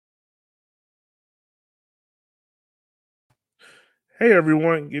Hey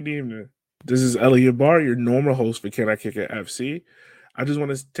everyone, good evening. This is Elliot Barr, your normal host for Can I Kick It FC. I just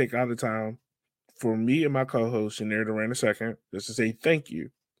want to take out the time for me and my co-host Shanair Duran II just to say thank you.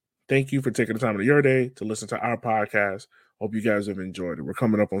 Thank you for taking the time of your day to listen to our podcast. Hope you guys have enjoyed it. We're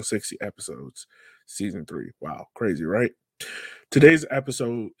coming up on 60 episodes, season 3. Wow, crazy, right? Today's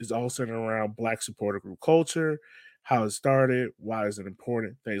episode is all centered around Black supporter group culture, how it started, why is it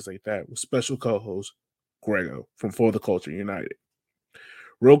important, things like that, with special co-host Grego from For the Culture United.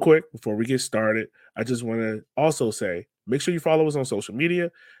 Real quick, before we get started, I just want to also say make sure you follow us on social media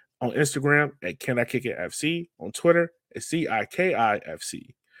on Instagram at Can I Kick It FC, on Twitter at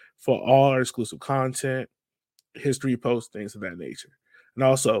CIKIFC for all our exclusive content, history posts, things of that nature. And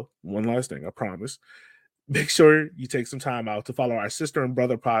also, one last thing, I promise. Make sure you take some time out to follow our sister and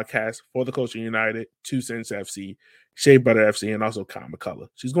brother podcast For the Culture United, 2 Cents FC, Shea Butter FC, and also Kyle McCullough.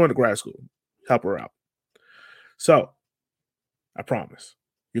 She's going to grad school. Help her out. So, I promise.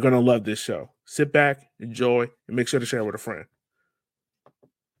 You're going to love this show. Sit back, enjoy, and make sure to share with a friend.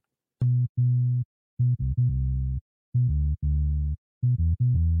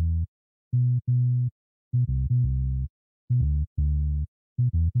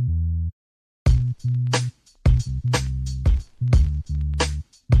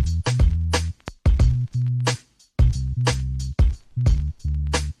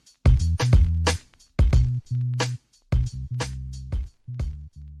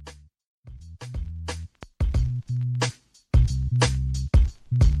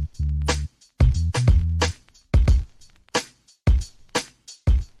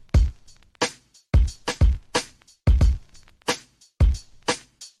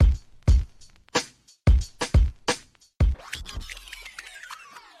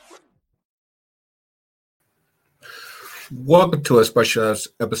 Welcome to a special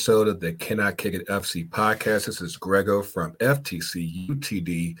episode of the Can I Kick It FC podcast. This is Grego from FTC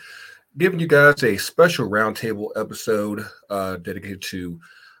UTD, giving you guys a special roundtable episode dedicated to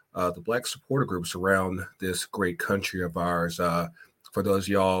the Black supporter groups around this great country of ours. For those of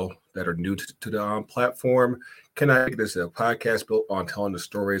y'all that are new to the platform, Can I Kick It is a podcast built on telling the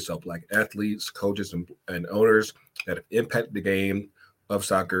stories of Black athletes, coaches, and owners that have impacted the game of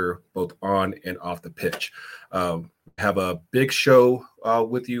soccer, both on and off the pitch. Have a big show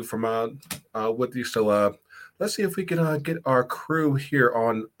with you So let's see if we can get our crew here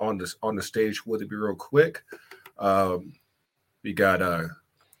on the stage with it real quick. We got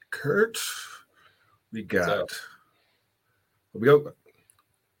Kurt. We got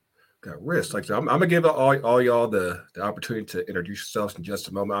Riz. Like I'm gonna give all y'all the opportunity to introduce yourselves in just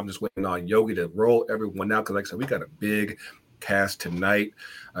a moment. I'm just waiting on Yogi to roll everyone out because, like I said, we got a big cast tonight.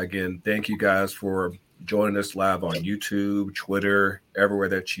 Again, thank you guys for joining us live on YouTube, Twitter, everywhere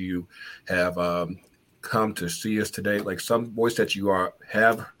that you have come to see us today. Like some voice that you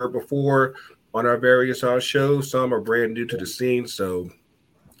have heard before on our various shows, some are brand new to the scene. So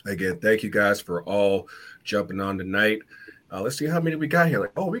again, thank you guys for all jumping on tonight. Let's see how many we got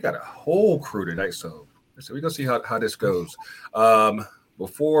here. We got a whole crew tonight. So we're gonna see how this goes.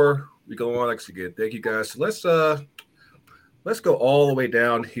 Before we go on, again, thank you guys. So let's go all the way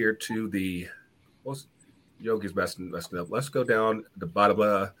down here to the Yogi's messing up. Let's go down the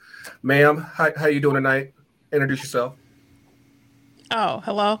bottom. Ma'am, how you doing tonight? Introduce yourself. Oh,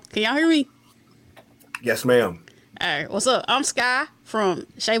 hello. Can y'all hear me? Yes, ma'am. All right. What's up? I'm Sky from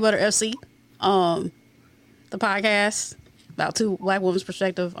Shea Butter FC. The podcast about two Black women's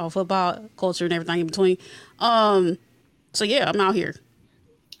perspective on football, culture, and everything in between. So yeah, I'm out here.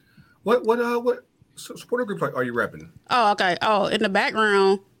 What supporter group are you repping? Oh, okay. Oh, in the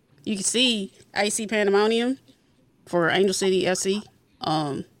background, you can see AC Pandemonium for Angel City FC.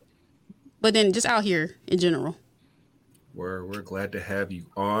 But then just out here in general. We're glad to have you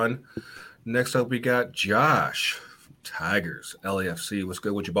on. Next up, we got Josh from Tigers LAFC. What's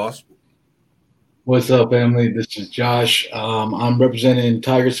good with you, boss? What's up, family? This is Josh. I'm representing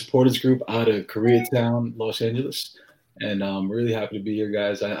Tiger Supporters Group out of Koreatown, Los Angeles, and I'm really happy to be here,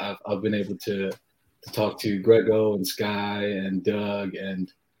 guys. I've been able to talk to Grego and Sky and Doug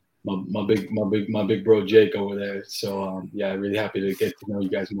and my big bro Jake over there. So yeah, really happy to get to know you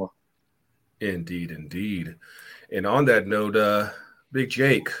guys more. Indeed. And on that note, Big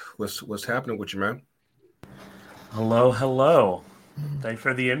Jake, what's happening with you, man? Hello. Thanks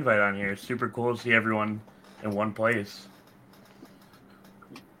for the invite on here. Super cool to see everyone in one place.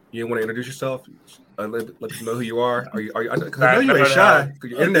 You want to introduce yourself? Let them know who you are. I know you ain't shy because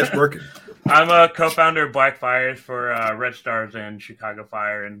your internet's working. I'm a co-founder of Black Fires for Red Stars and Chicago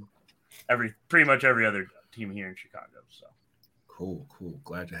Fire and pretty much every other team here in Chicago. So cool.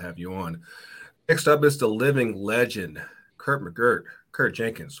 Glad to have you on. Next up is the living legend, Kurt McGirt. Kurt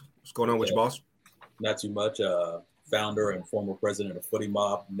Jenkins. What's going on with you, boss? Not too much. Founder and former president of Footy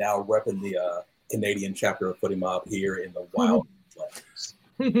Mob, now repping the Canadian chapter of Footy Mob here in the Wild.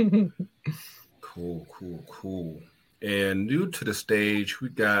 Cool. And new to the stage, we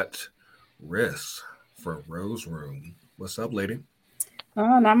got Riss from Rose Room. What's up, lady?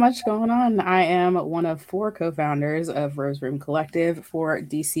 Not much going on. I am one of 4 co-founders of Rose Room Collective for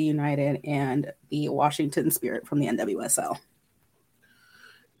DC United and the Washington Spirit from the NWSL.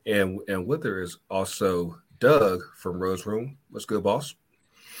 And with her is also Doug from Rose Room. What's good, boss?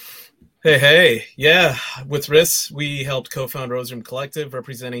 Hey. Yeah, with Riss, we helped co-found Rose Room Collective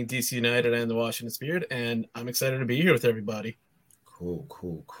representing DC United and the Washington Spirit, and I'm excited to be here with everybody.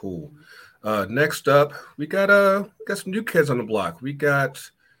 Cool. Next up, we got some new kids on the block. We got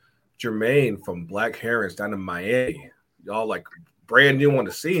Jermaine from Black Herons down in Miami. Y'all like brand new on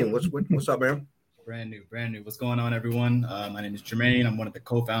the scene. What's up, man? Brand new. What's going on, everyone? My name is Jermaine. I'm one of the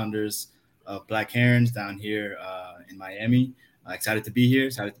co-founders of Black Herons down here in Miami. Excited to be here.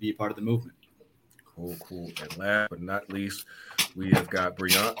 Excited to be a part of the movement. Cool. And last but not least, we have got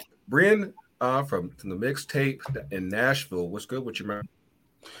Brian from the mixtape in Nashville. What's good with you, man?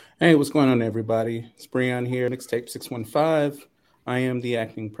 Hey, what's going on, everybody? It's Brian here, Mixtape 615. I am the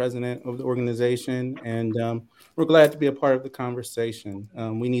acting president of the organization, and we're glad to be a part of the conversation.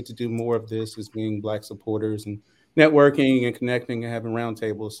 We need to do more of this as being Black supporters and networking and connecting and having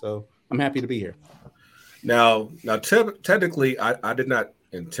roundtables. So I'm happy to be here. Now, technically, I did not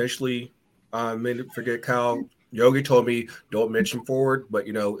intentionally forget Kyle. Yogi told me don't mention forward, but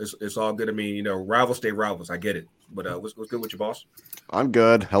it's all good. I mean, rivals stay rivals. I get it. But what's good with your boss? I'm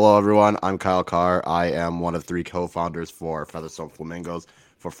good. Hello, everyone. I'm Kyle Carr. I am one of 3 co-founders for Featherstone Flamingos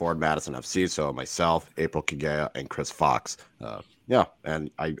for Ford Madison FC. So myself, April Kigea, and Chris Fox.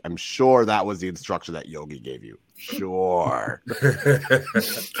 And I'm sure that was the instruction that Yogi gave you. Sure.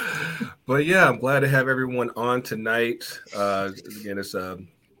 But yeah, I'm glad to have everyone on tonight. Again, it's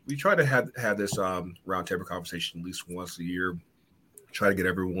we try to have this roundtable conversation at least once a year. Try to get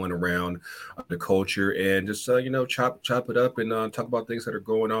everyone around the culture and just chop it up and talk about things that are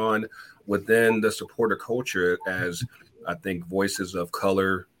going on within the supporter culture as I think voices of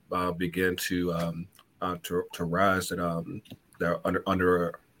color begin to rise and they're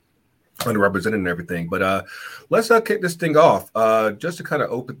underrepresented and everything. But let's kick this thing off just to kind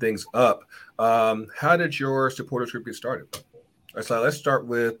of open things up. How did your supporters group get started? Let's start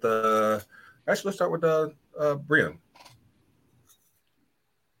with Brian.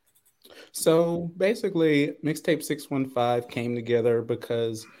 So basically, Mixtape 615 came together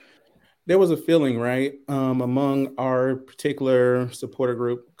because there was a feeling, right, among our particular supporter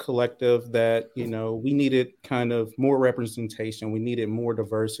group collective that, we needed kind of more representation. We needed more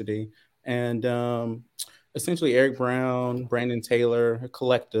diversity. And essentially, Eric Brown, Brandon Taylor, a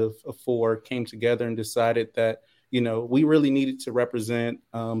collective of 4 came together and decided that, we really needed to represent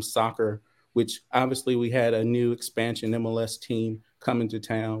soccer, which obviously we had a new expansion MLS team coming to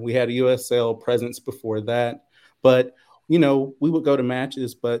town. We had a USL presence before that, but, we would go to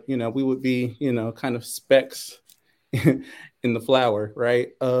matches, but, we would be, kind of specks in the flower,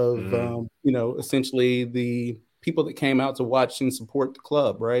 right? Of, essentially the people that came out to watch and support the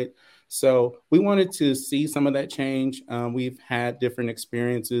club, right? So we wanted to see some of that change. We've had different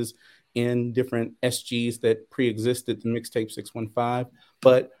experiences in different SGs that pre-existed the Mixtape 615,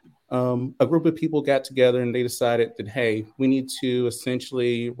 but a group of people got together and they decided that, hey, we need to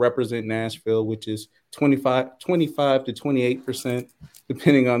essentially represent Nashville, which is 25 to 28%,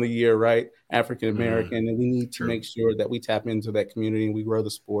 depending on the year, right? African-American. And we need to make sure that we tap into that community and we grow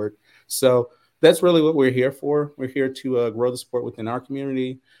the sport. So that's really what we're here for. We're here to grow the sport within our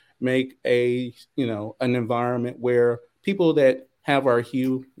community, make an environment where people that have our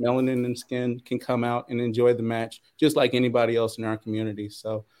hue, melanin, and skin can come out and enjoy the match just like anybody else in our community.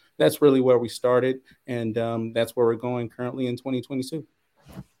 So that's really where we started, and that's where we're going currently in 2022.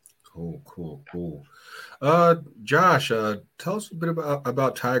 Cool. Josh, tell us a bit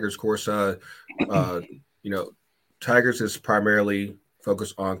about Tigers. Of course, Tigers is primarily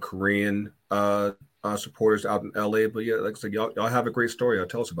focused on Korean supporters out in LA, but yeah, like I said, y'all have a great story.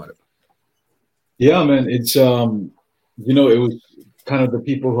 Tell us about it. Yeah, man, it's it was kind of the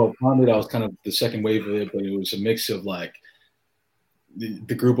people who founded. I was kind of the second wave of it, but it was a mix of like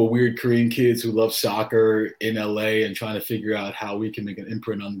the group of weird Korean kids who love soccer in LA and trying to figure out how we can make an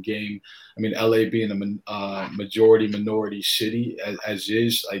imprint on the game. I mean, LA being a majority minority city as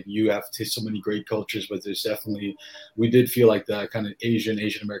is, like you have so many great cultures, but there's definitely, we did feel like the kind of Asian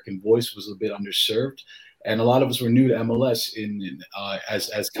American voice was a bit underserved. And a lot of us were new to MLS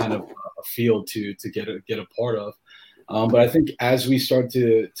as kind of a field to get a part of. But I think as we start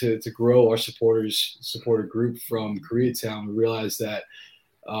to grow our supporter group from Koreatown, we realized that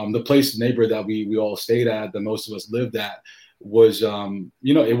the neighborhood that we all stayed at, that most of us lived at, was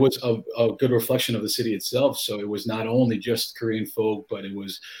it was a good reflection of the city itself. So it was not only just Korean folk, but it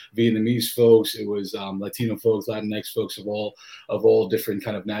was Vietnamese folks, it was Latino folks, Latinx folks of all different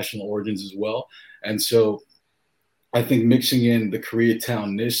kind of national origins as well. And so I think mixing in the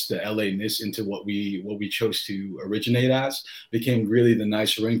Koreatown-ness, the LA-ness into what we chose to originate as became really the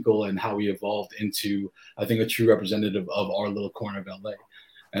nice wrinkle and how we evolved into, I think, a true representative of our little corner of LA.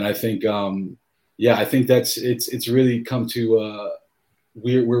 And I think, I think it's really come to,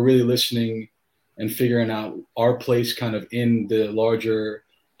 we're really listening and figuring out our place kind of in the larger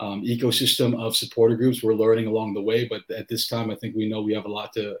ecosystem of supporter groups. We're learning along the way, but at this time, I think we know we have a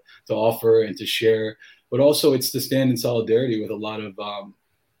lot to offer and to share. But also it's to stand in solidarity with a lot of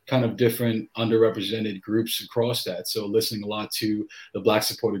kind of different underrepresented groups across that. So listening a lot to the Black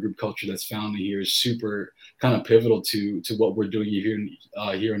supporter group culture that's found here is super kind of pivotal to what we're doing here in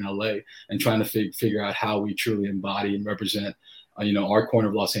LA, and trying to figure out how we truly embody and represent our corner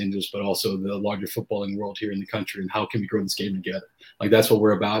of Los Angeles, but also the larger footballing world here in the country, and how can we grow this game together. Like that's what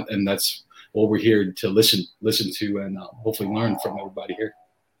we're about, and that's what we're here to listen to and hopefully learn from everybody here.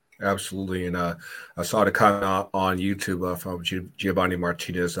 Absolutely. And I saw the comment on YouTube from Giovanni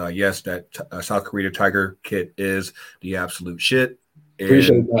Martinez. Yes, that South Korea Tiger kit is the absolute shit.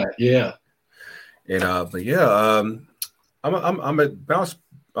 Appreciate that. Yeah. And I'm a bounce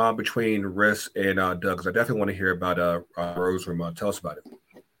between Riss and Doug, because I definitely want to hear about Rose Room. Tell us about it.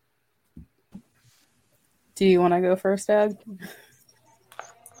 Do you want to go first, Doug?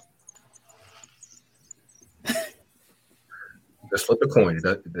 Just flip a coin.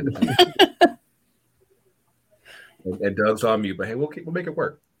 And Doug's on mute, but hey, we'll make it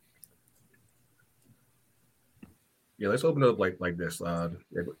work. Yeah, let's open it up like this. Go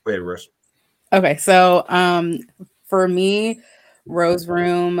ahead, Russ. Okay, so for me, Rose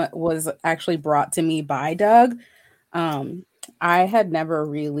Room was actually brought to me by Doug. I had never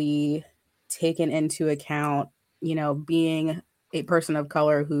really taken into account, being a person of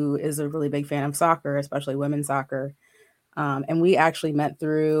color who is a really big fan of soccer, especially women's soccer. And we actually met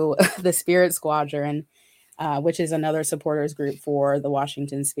through the Spirit Squadron, which is another supporters group for the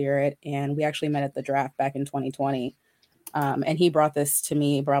Washington Spirit. And we actually met at the draft back in 2020. And he brought this to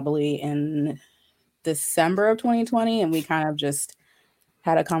me probably in December of 2020. And we kind of just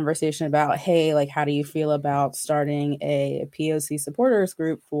had a conversation about, hey, like, how do you feel about starting a POC supporters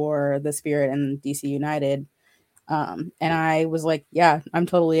group for the Spirit and DC United? And I was like, yeah, I'm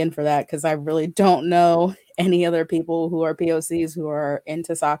totally in for that, because I really don't know any other people who are POCs who are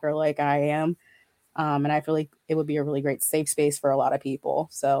into soccer like I am. And I feel like it would be a really great safe space for a lot of people.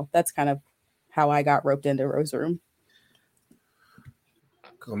 So that's kind of how I got roped into Rose Room.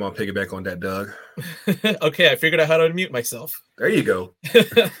 Come on, piggyback on that, Doug. Okay, I figured out how to unmute myself. There you go.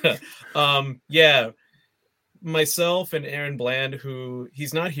 Yeah, myself and Aaron Bland, who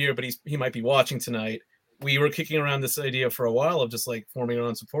he's not here, but he might be watching tonight. We were kicking around this idea for a while of just like forming our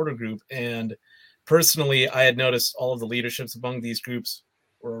own supporter group. And personally, I had noticed all of the leaderships among these groups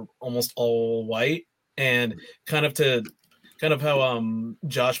were almost all white, and kind of how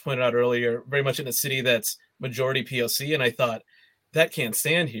Josh pointed out earlier, very much in a city that's majority POC. And I thought, that can't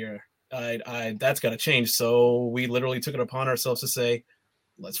stand here. That's got to change. So we literally took it upon ourselves to say,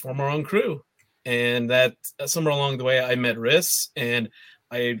 let's form our own crew. And that somewhere along the way, I met Riss, and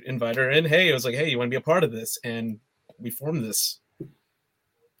I invited her in. Hey, I was like, hey, you want to be a part of this? And we formed this.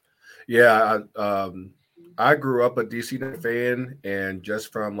 Yeah, I grew up a DC United fan, and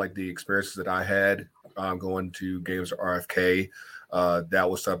just from like the experiences that I had going to games at RFK, that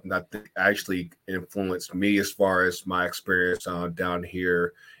was something that actually influenced me as far as my experience down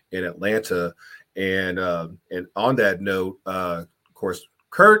here in Atlanta. And on that note, of course,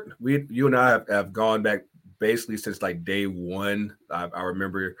 Kurt, you and I have gone back basically since like day one. I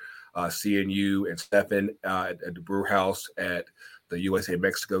remember seeing you and Stefan at the brew house at the USA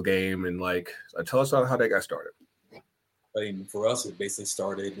Mexico game, and like, tell us how that got started. I mean, for us, it basically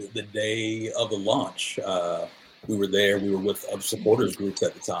started the day of the launch. We were there. We were with other supporters groups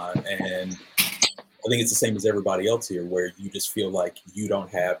at the time, and I think it's the same as everybody else here, where you just feel like you don't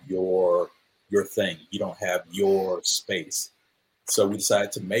have your thing, you don't have your space. So we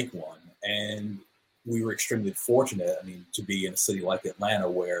decided to make one, and we were extremely fortunate. I mean, to be in a city like Atlanta,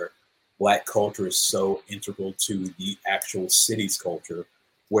 where Black culture is so integral to the actual city's culture,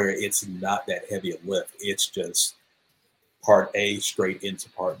 where it's not that heavy a lift. It's just part A straight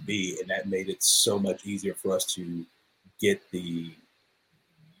into part B. And that made it so much easier for us to get the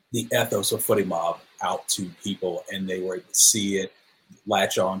the ethos of Footy Mob out to people, and they were able to see it,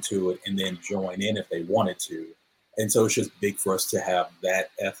 latch onto it, and then join in if they wanted to. And so it's just big for us to have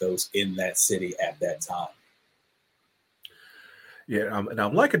that ethos in that city at that time. Yeah, and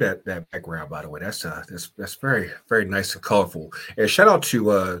I'm liking that background, by the way. That's very, very nice and colorful. And shout out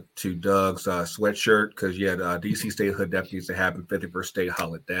to Doug's sweatshirt, because DC State Hood definitely needs to happen. 51st State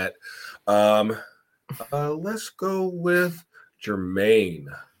hollered that. Let's go with Jermaine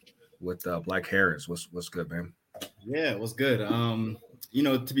with Black Herons. What's good, man? Yeah, what's good?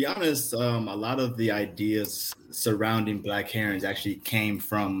 To be honest, a lot of the ideas surrounding Black Herons actually came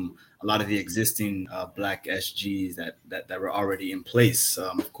from a lot of the existing Black SGs that were already in place.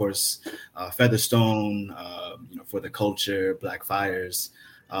 Of course, Featherstone, for the culture, Black Fires.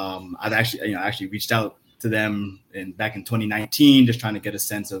 I've actually reached out to them back in 2019, just trying to get a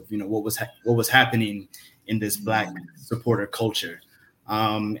sense of what was happening in this Black supporter culture.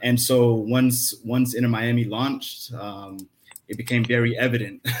 And so once Inter Miami launched, it became very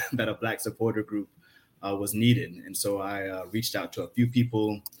evident that a Black supporter group was needed. And so I reached out to a few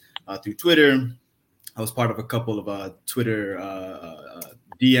people through Twitter. I was part of a couple of Twitter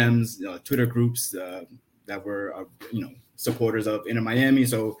DMs, Twitter groups that were, supporters of Inter Miami.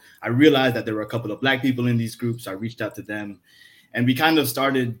 So I realized that there were a couple of Black people in these groups. I reached out to them, and we kind of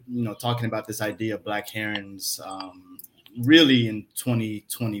started, talking about this idea of Black Herons really in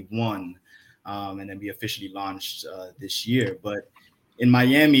 2021. And then we officially launched this year. But in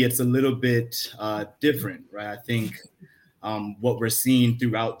Miami, it's a little bit different, right? I think what we're seeing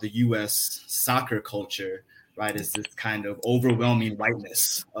throughout the U.S. soccer culture, right, is this kind of overwhelming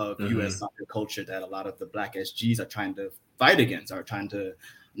whiteness of U.S. soccer culture that a lot of the Black SGs are trying to fight against, are trying to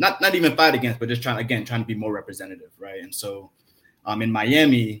not even fight against, but just trying to be more representative, right? And so in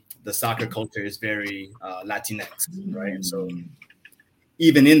Miami, the soccer culture is very Latinx, right? And so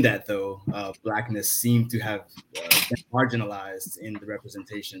even in that, though, Blackness seemed to have been marginalized in the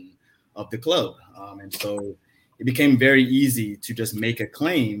representation of the club. And so it became very easy to just make a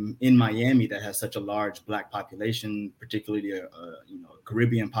claim in Miami that has such a large Black population, particularly a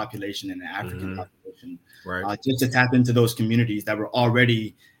Caribbean population and an African population, right? Just to tap into those communities that were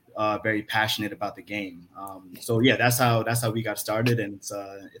already very passionate about the game. So yeah, that's how we got started, and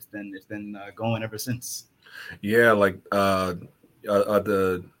it's been going ever since. Yeah, like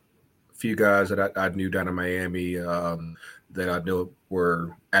the few guys that I knew down in Miami that I knew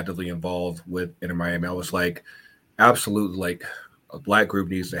were actively involved with Inter Miami, I was like, absolutely, like a Black group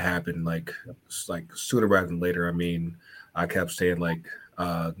needs to happen, like sooner rather than later. I mean, I kept saying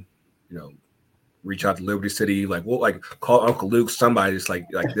reach out to Liberty City, call Uncle Luke, somebody. It's like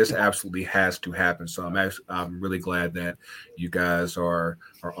this absolutely has to happen. So I'm really glad that you guys are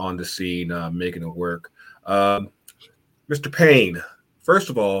on the scene, making it work. Mr. Payne, first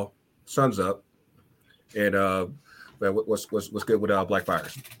of all, sun's up, and what's good with Black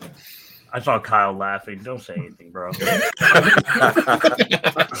Fires? I saw Kyle laughing. Don't say anything, bro.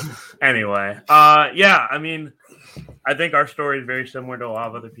 Anyway, yeah, I mean, I think our story is very similar to a lot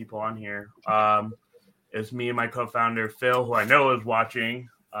of other people on here. It's me and my co-founder, Phil, who I know is watching.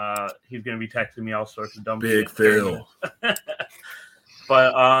 He's going to be texting me all sorts of dumb Big shit. Phil.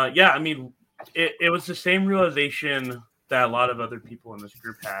 But, yeah, I mean, it was the same realization that a lot of other people in this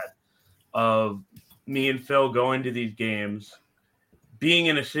group had of me and Phil going to these games, being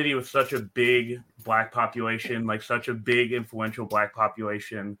in a city with such a big Black population, like such a big influential Black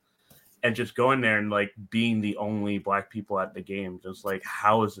population, and just going there and being the only Black people at the game. Just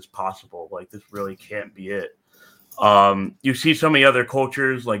how is this possible? This really can't be it. You see so many other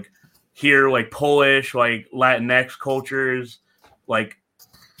cultures here, Polish, Latinx cultures,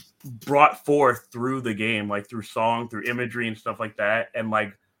 brought forth through the game, through song, through imagery and stuff like that. And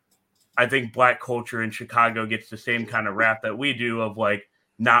I think Black culture in Chicago gets the same kind of rap that we do of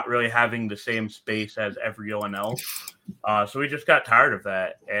not really having the same space as everyone else. So we just got tired of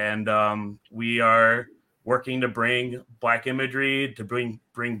that. And we are working to bring Black imagery, to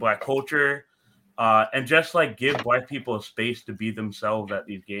bring Black culture, and just give Black people a space to be themselves at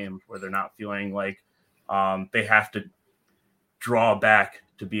these games where they're not feeling they have to draw back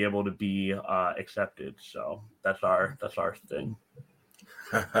to be able to be accepted. So that's our thing.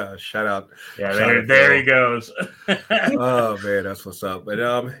 Shout out. Yeah, there he goes. Oh man, that's what's up.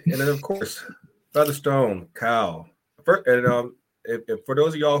 And then of course, Featherstone, Kyle. And if for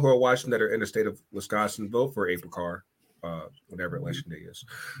those of y'all who are watching that are in the state of Wisconsin, vote for April Carr, whatever election day is.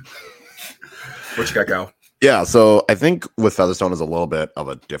 What you got, Kyle? Yeah, so I think with Featherstone is a little bit of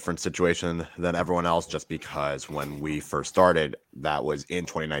a different situation than everyone else, just because when we first started, that was in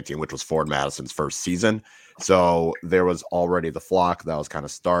 2019, which was Ford Madison's first season. So there was already the flock that was kind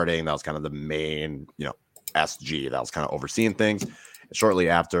of starting. That was kind of the main, SG that was kind of overseeing things. Shortly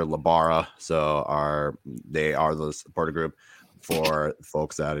after Labara, so they are the supporter group for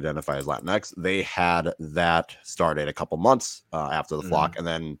folks that identify as Latinx. They had that started a couple months after the flock, and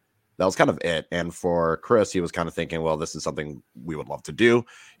then that was kind of it. And for Chris, he was kind of thinking, well, this is something we would love to do.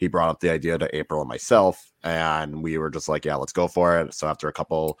 He brought up the idea to April and myself, and we were just like, yeah, let's go for it. So after a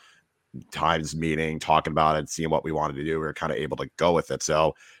couple times meeting, talking about it, seeing what we wanted to do, we were kind of able to go with it.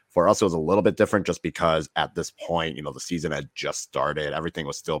 So for us, it was a little bit different just because at this point, the season had just started. Everything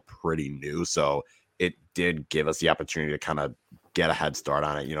was still pretty new. So it did give us the opportunity to kind of get a head start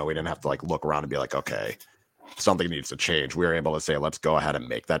on it. We didn't have to look around and be like, okay, something needs to change. We were able to say, let's go ahead and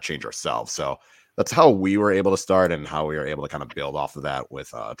make that change ourselves. So that's how we were able to start and how we were able to kind of build off of that with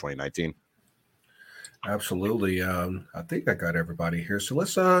 2019. Absolutely. I think I got everybody here. So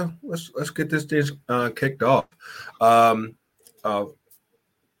let's get this thing kicked off.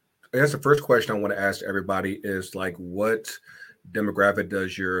 I guess the first question I want to ask everybody is what demographic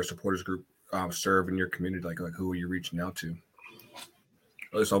does your supporters group serve in your community? Like who are you reaching out to?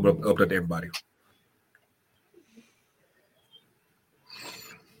 Let's open up to everybody.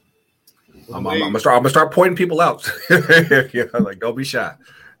 I'm gonna start pointing people out. Don't be shy.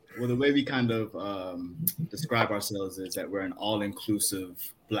 Well, the way we kind of describe ourselves is that we're an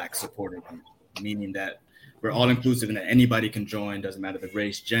all-inclusive Black supporter group, meaning that we're all-inclusive and that anybody can join. Doesn't matter the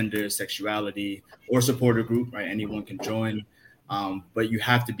race, gender, sexuality, or supporter group, right? Anyone can join, but you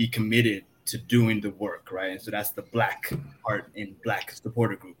have to be committed to doing the work, right? And so that's the Black part in Black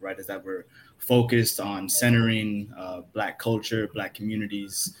supporter group, right? Is that we're focused on centering Black culture, Black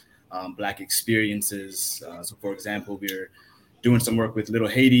communities, Black experiences. So, for example, we're doing some work with Little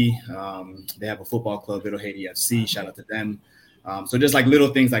Haiti. They have a football club, Little Haiti FC. Shout out to them. So just little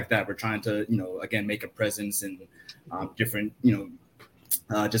things like that. We're trying to, again, make a presence in different,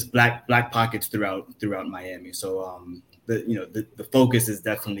 just black pockets throughout Miami. So the focus is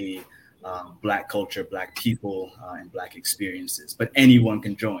definitely Black culture, Black people, and Black experiences. But anyone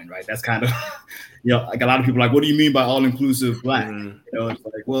can join, right? That's kind of, a lot of people are like, what do you mean by all-inclusive Black? It's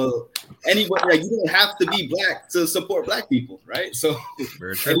like, well, anyone, you don't have to be Black to support Black people, right? So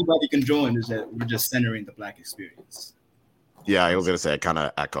anybody can join. Is that we're just centering the Black experience. Yeah, I was going to say, I kind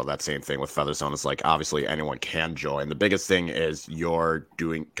of echo that same thing with Featherzone. It's obviously anyone can join. The biggest thing is you're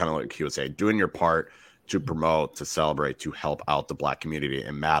doing, kind of like he would say, doing your part to promote, to celebrate, to help out the Black community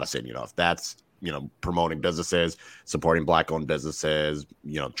in Madison. If that's, promoting businesses, supporting Black-owned businesses,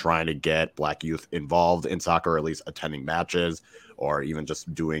 trying to get Black youth involved in soccer, or at least attending matches, or even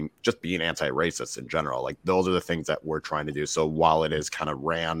just being anti-racist in general. Those are the things that we're trying to do. So while it is kind of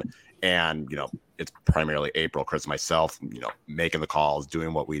ran and, it's primarily April, Chris, myself, making the calls,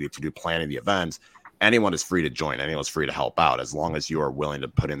 doing what we need to do, planning the events, anyone is free to join. Anyone's free to help out as long as you are willing to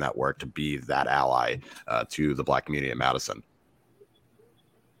put in that work to be that ally to the Black community in Madison.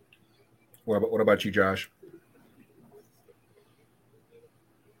 What about you, Josh?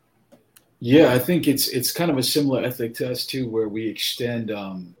 Yeah, I think it's kind of a similar ethic to us too, where we extend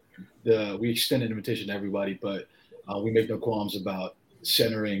an invitation to everybody, but we make no qualms about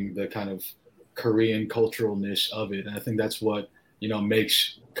centering the kind of Korean culturalness of it. And I think that's what,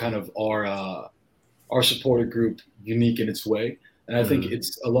 makes kind of our supporter group unique in its way. And I think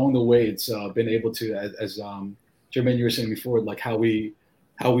it's along the way, it's been able to, as Jermaine, you were saying before, how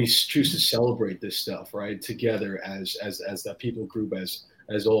we choose to celebrate this stuff, right? Together as that people group,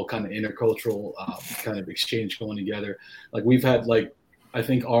 as all kind of intercultural kind of exchange going together. We've had I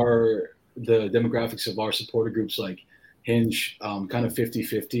think the demographics of our supporter groups hinge kind of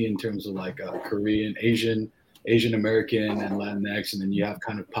 50-50 in terms of Korean, Asian American, and Latinx, and then you have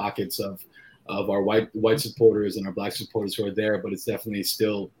kind of pockets of our white supporters and our Black supporters who are there, but it's definitely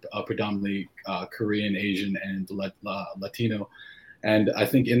still predominantly Korean, Asian, and Latino. And I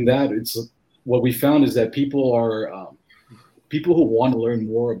think in that, it's what we found is that people who want to learn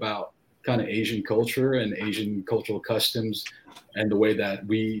more about kind of Asian culture and Asian cultural customs and the way that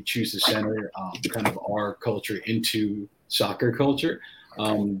we choose to center kind of our culture into soccer culture.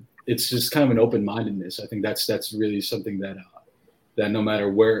 It's just kind of an open-mindedness. I think that's really something that no matter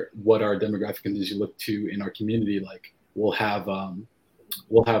what our demographic is you look to in our community, we'll have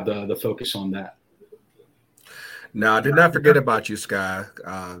the focus on that. Now, I did not forget about you, Sky.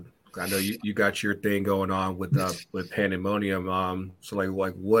 I know you got your thing going on with Pandemonium. So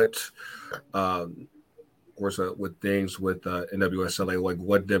what with things with NWSLA,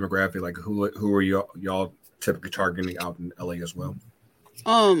 what demographic, who are y'all typically targeting out in LA as well?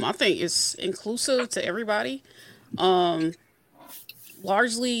 I think it's inclusive to everybody.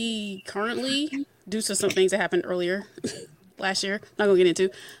 Largely currently due to some things that happened earlier last year. Not gonna get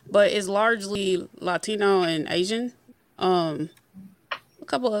into, but it's largely Latino and Asian. A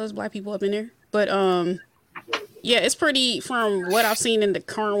couple of us black people up in there, but yeah, it's pretty, from what I've seen in the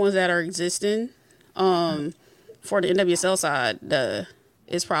current ones that are existing. For the NWSL side,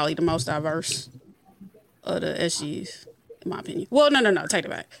 it's probably the most diverse of the SGs, in my opinion. Well, no, take it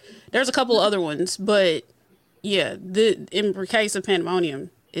back. There's a couple of other ones, but yeah, in the case of Pandemonium,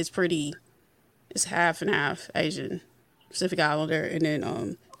 it's half and half Asian, Pacific Islander, and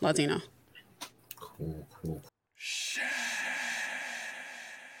then Latino. Cool.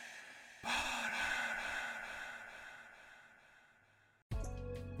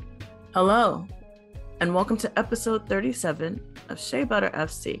 Hello, and welcome to episode 37 of Shea Butter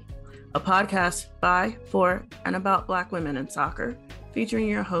FC, a podcast by, for, and about Black women in soccer, featuring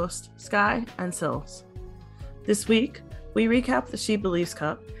your hosts, Sky and Sills. This week, we recap the She Believes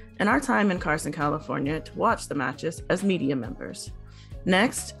Cup and our time in Carson, California to watch the matches as media members.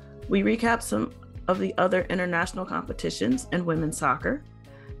 Next, we recap some of the other international competitions in women's soccer.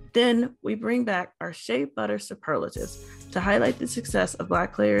 Then we bring back our Shea Butter superlatives to highlight the success of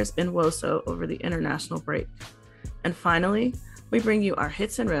Black players in WOSO over the international break. And finally, we bring you our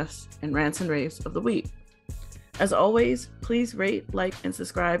hits and riffs and rants and raves of the week. As always, please rate, like, and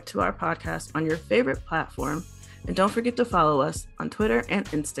subscribe to our podcast on your favorite platform. And don't forget to follow us on Twitter and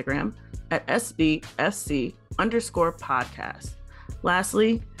Instagram at SBFC_podcast.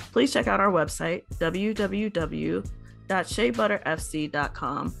 Lastly, please check out our website,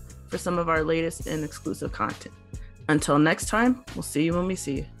 www.sheabutterfc.com, for some of our latest and exclusive content. Until next time, we'll see you when we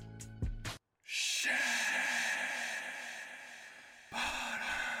see you.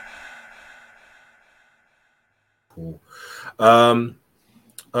 Cool.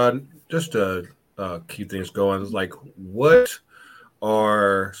 Just to keep things going, like, what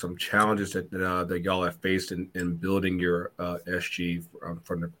are some challenges that y'all have faced in building your SG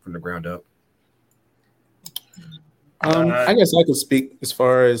from the ground up? I guess I could speak as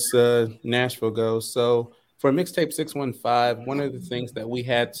far as Nashville goes. So for Mixtape 615, one of the things that we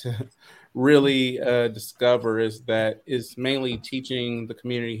had to really discover is that it's mainly teaching the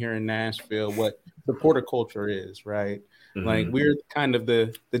community here in Nashville what supporter culture is, right? Mm-hmm. Like, we're kind of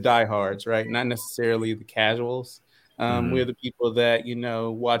the diehards, right? Not necessarily the casuals. We're the people that,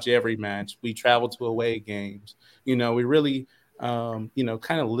 watch every match. We travel to away games. We really, kind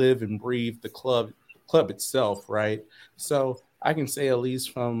of live and breathe the club itself, right? So I can say, at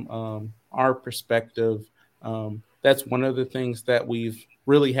least from our perspective, that's one of the things that we've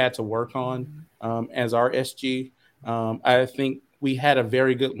really had to work on as our SG. I think we had a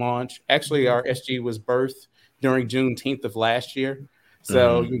very good launch. Actually, our SG was birthed during Juneteenth of last year.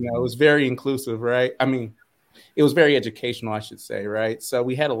 So, it was very inclusive, right? I mean, it was very educational, I should say, right? So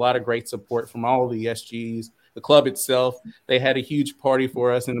we had a lot of great support from all of the SGs. The club itself, they had a huge party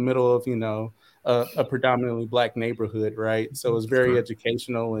for us in the middle of, a predominantly Black neighborhood, right? So it was very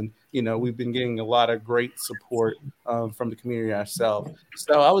educational, and we've been getting a lot of great support from the community ourselves.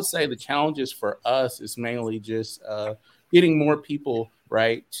 So I would say the challenges for us is mainly just getting more people,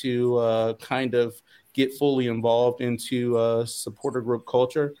 right, to kind of get fully involved into supporter group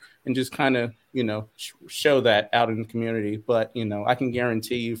culture and just kind of show that out in the community. But I can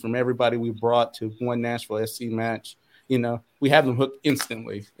guarantee you, from everybody we brought to one Nashville SC match, we have them hooked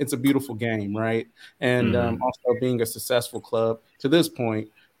instantly. It's a beautiful game, right? And also being a successful club to this point,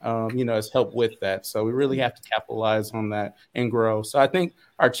 has helped with that. So we really have to capitalize on that and grow. So I think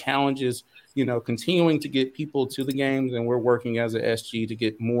our challenge is, continuing to get people to the games, and we're working as a SG to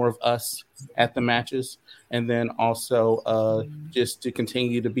get more of us at the matches, and then also just to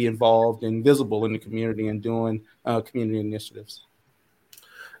continue to be involved and visible in the community and doing community initiatives.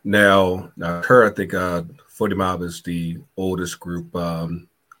 Now, I think 40 Mob is the oldest group in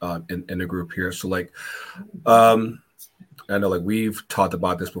the group here. So, like, I know, like, we've talked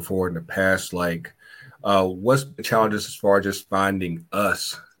about this before in the past. Like, what's the challenges as far as just finding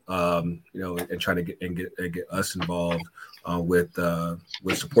us, and trying to get us involved with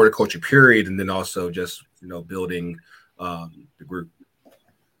supporter culture, period, and then also just building the group.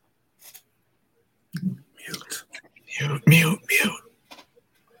 Mute.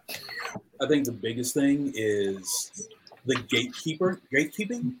 I think the biggest thing is the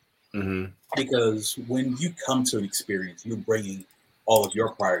gatekeeping, because when you come to an experience, you're bringing all of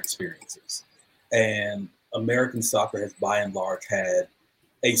your prior experiences. And American soccer has, by and large, had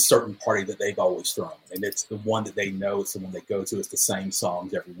a certain party that they've always thrown. And it's the one that they know, it's the one they go to, it's the same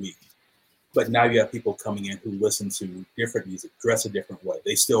songs every week. But now you have people coming in who listen to different music, dress a different way.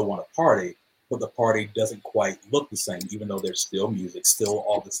 They still want to party, but the party doesn't quite look the same, even though there's still music, still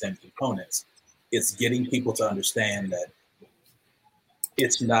all the same components. It's getting people to understand that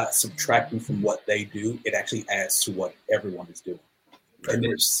it's not subtracting from what they do. It actually adds to what everyone is doing. And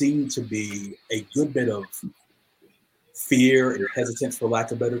there seemed to be a good bit of fear and hesitance, for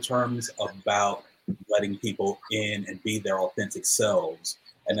lack of better terms, about letting people in and be their authentic selves,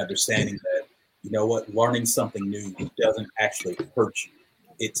 and understanding that, you know what, learning something new doesn't actually hurt you.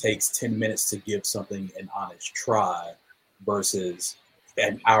 It takes 10 minutes to give something an honest try versus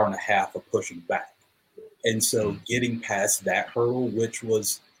an hour and a half of pushing back. And so getting past that hurdle, which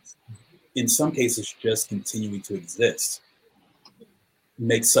was in some cases just continuing to exist,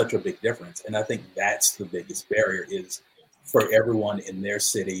 makes such a big difference. And I think that's the biggest barrier, is for everyone in their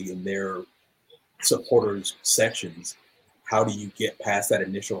city, in their supporters sections, how do you get past that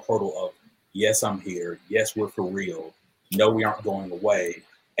initial hurdle of, yes, I'm here. Yes, we're for real. No, we aren't going away.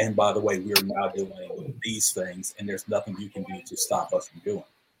 And by the way, we are now doing these things, and there's nothing you can do to stop us from doing.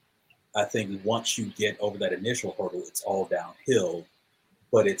 I think once you get over that initial hurdle, it's all downhill,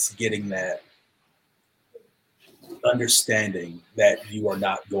 but it's getting that understanding that you are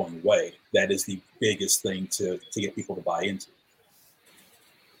not going away. That is the biggest thing to get people to buy into.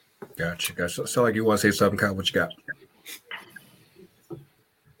 Gotcha. So like you want to say something, Kyle, what you got?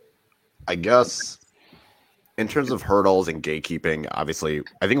 I guess in terms of hurdles and gatekeeping, obviously,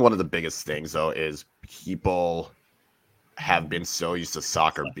 I think one of the biggest things, though, is people have been so used to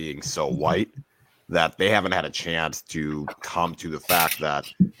soccer being so white that they haven't had a chance to come to the fact that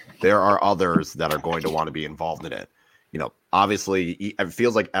there are others that are going to want to be involved in it. You know, obviously, it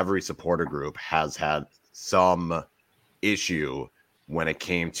feels like every supporter group has had some issue when it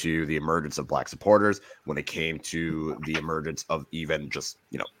came to the emergence of Black supporters, when it came to the emergence of even just,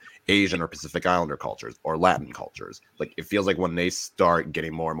 you know, Asian or Pacific Islander cultures or Latin cultures. Like, it feels like when they start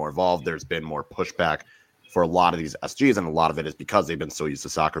getting more and more involved, there's been more pushback for a lot of these SGs, and a lot of it is because they've been so used to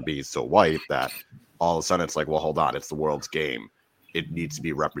soccer being so white that all of a sudden it's like, well, hold on, it's the world's game. It needs to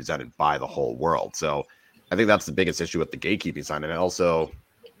be represented by the whole world. So I think that's the biggest issue with the gatekeeping sign. And also,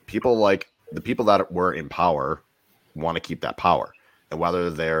 people like the people that were in power want to keep that power. And whether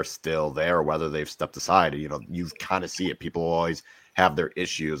they're still there or whether they've stepped aside, you know, you kind of see it. People always have their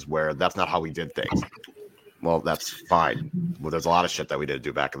issues where that's not how we did things. Well, that's fine. Well, there's a lot of shit that we did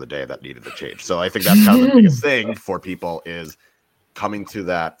do back in the day that needed to change. So I think that's kind of the biggest thing for people, is coming to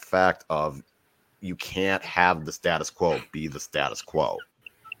that fact of you can't have the status quo be the status quo,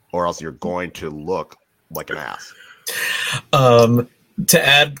 or else you're going to look like an ass. To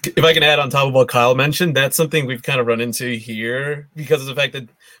add, if I can add on top of what Kyle mentioned, that's something we've kind of run into here because of the fact that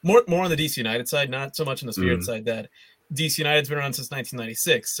more on the DC United side, not so much on the Spirit side, that DC United's been around since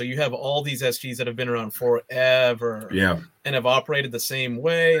 1996. So you have all these SGs that have been around forever, and have operated the same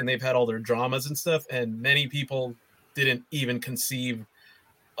way, and they've had all their dramas and stuff. And many people didn't even conceive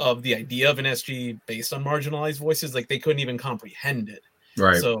of the idea of an SG based on marginalized voices. Like, they couldn't even comprehend it.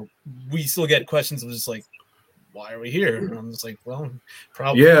 Right. So we still get questions of just like, why are we here? And I'm just like, well,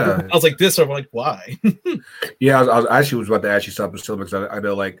 probably. Yeah. I was like, this, or like, why? Yeah, I was actually was about to ask you something still, because I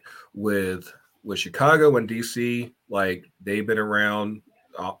know, like, with Chicago and DC, like, they've been around.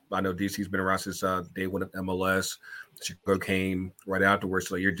 I know DC's been around since day one of MLS. Chicago came right afterwards.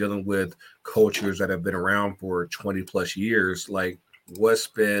 So you're dealing with cultures that have been around for 20 plus years. Like, what's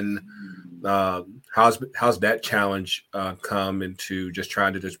been how's that challenge come into just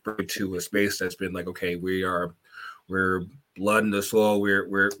trying to just bring it to a space that's been like, okay, we're blood in the soil.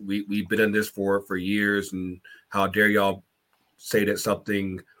 We've been in this for years, and how dare y'all say that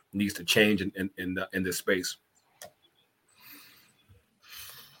something needs to change in this space?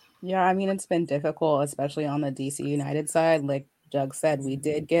 Yeah, I mean, it's been difficult, especially on the DC United side. Like Jug said, we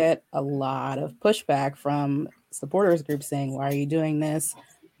did get a lot of pushback from supporters groups saying, why are you doing this?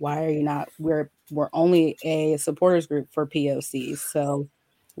 Why are you not? We're only a supporters group for POCs. So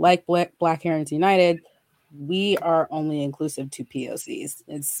like Black Herons United, we are only inclusive to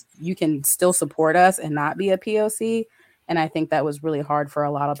POCs. You can still support us and not be a POC. And I think that was really hard for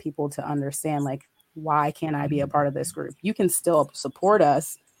a lot of people to understand, like, why can't I be a part of this group? You can still support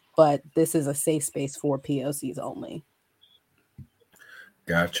us, but this is a safe space for POCs only.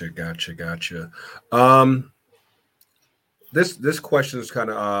 Gotcha. This question is kind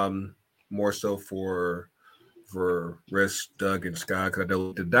of more so for Riss, Doug, and Scott, because I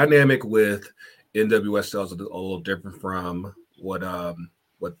know the dynamic with NWSL is a little different from what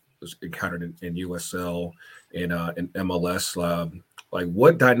was encountered in USL and in MLS. Like,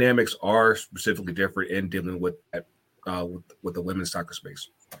 what dynamics are specifically different in dealing with that, with the women's soccer space?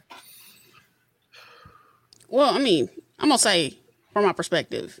 Well, I mean, I'm gonna say from my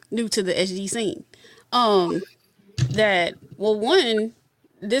perspective, new to the SG scene, that, well, one,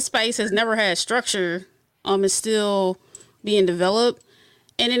 this space has never had structure. It's still being developed,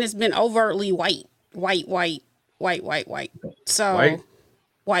 and then it's been overtly white. So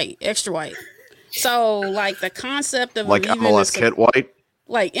white, extra white. So like the concept of like MLS kit white,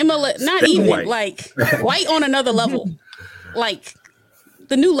 like MLS, not even white. Like white on another level, like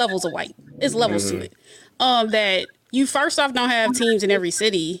the new levels of white. It's levels to it. That you first off don't have teams in every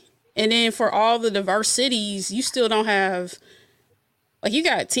city, and then for all the diverse cities, you still don't have. Like you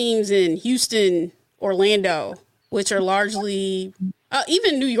got teams in Houston, Orlando, which are largely,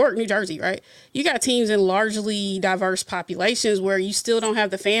 even New York, New Jersey, right? You got teams in largely diverse populations where you still don't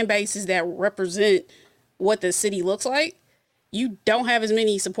have the fan bases that represent what the city looks like. You don't have as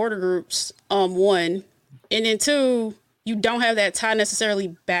many supporter groups, one. And then two, you don't have that tie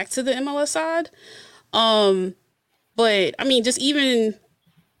necessarily back to the MLS side. But I mean, just even...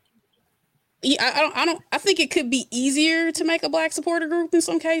 I think it could be easier to make a black supporter group in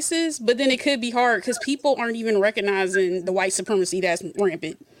some cases, but then it could be hard because people aren't even recognizing the white supremacy that's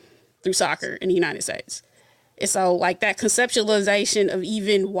rampant through soccer in the United States. And so like that conceptualization of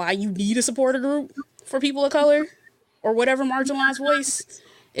even why you need a supporter group for people of color or whatever marginalized voice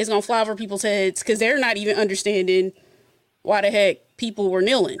is going to fly over people's heads because they're not even understanding why the heck people were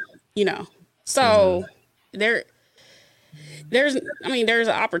kneeling, you know? So there's an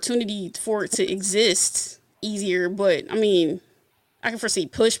opportunity for it to exist easier, but I mean, I can foresee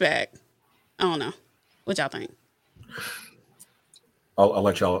pushback. I don't know. What y'all think? I'll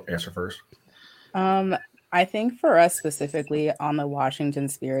let y'all answer first. I think for us specifically on the Washington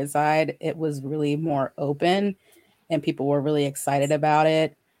Spirit side, it was really more open and people were really excited about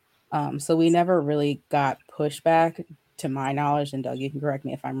it. So we never really got pushback to my knowledge, and Doug, you can correct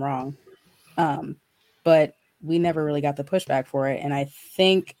me if I'm wrong. But we never really got the pushback for it. And I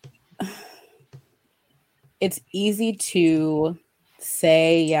think it's easy to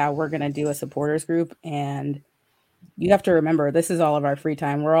say, yeah, we're going to do a supporters group. And you have to remember, this is all of our free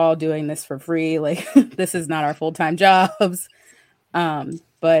time. We're all doing this for free. Like, this is not our full-time jobs.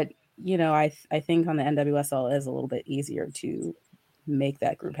 But, you know, I think on the NWSL is a little bit easier to make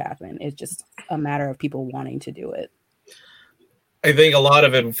that group happen. It's just a matter of people wanting to do it. I think a lot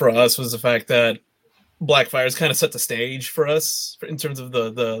of it for us was the fact that Blackfires kind of set the stage for us in terms of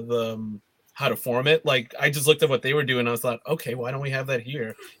the how to form it. Like I just looked at what they were doing. I was thought, okay, why don't we have that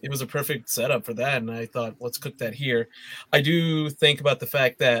here? It was a perfect setup for that. And I thought, let's cook that here. I do think about the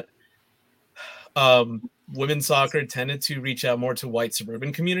fact that women's soccer tended to reach out more to white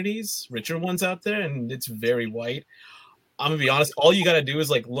suburban communities, richer ones out there. And it's very white. I'm gonna be honest. All you got to do is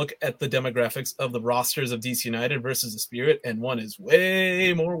like look at the demographics of the rosters of DC United versus the Spirit. And one is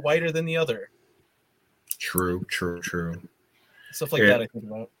way more whiter than the other. True. Stuff like that I think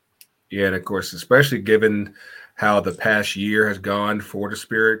about. Yeah, and of course, especially given how the past year has gone for the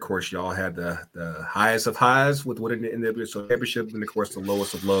Spirit. Of course, y'all had the highest of highs with winning the NWSL championship, and of course, the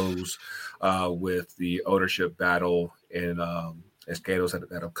lowest of lows with the ownership battle and scandals that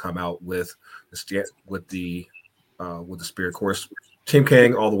have come out with the Spirit. Of course, Team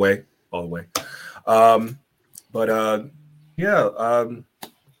King all the way.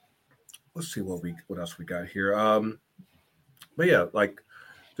 Let's see what else we got here. But yeah, like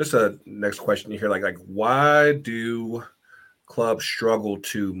just a next question here, like why do clubs struggle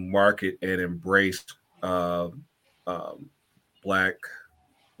to market and embrace Black,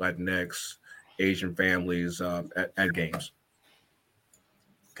 Latinx, Asian families at games?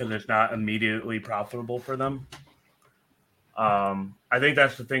 Because it's not immediately profitable for them. I think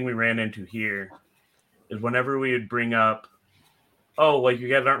that's the thing we ran into here is whenever we would bring up, oh, like you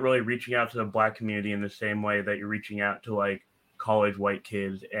guys aren't really reaching out to the Black community in the same way that you're reaching out to like college white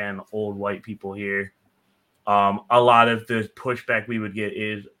kids and old white people here. A lot of the pushback we would get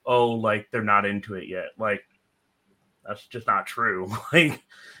is, oh, like they're not into it yet. Like that's just not true. Like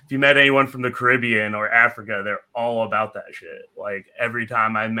if you met anyone from the Caribbean or Africa, they're all about that shit. Like every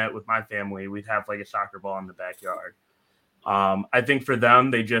time I met with my family, we'd have like a soccer ball in the backyard. I think for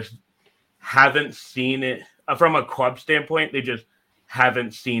them, they just haven't seen it from a club standpoint. They just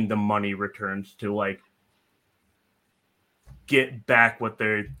haven't seen the money returns to like get back what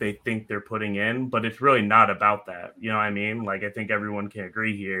they think they're putting in, but it's really not about that. You know what I mean? Like, I think everyone can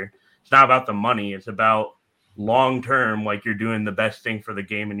agree here. It's not about the money. It's about long-term, like you're doing the best thing for the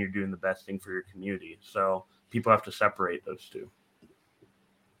game and you're doing the best thing for your community. So people have to separate those two.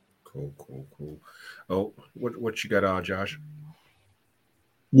 Cool. Oh, what you got, Josh?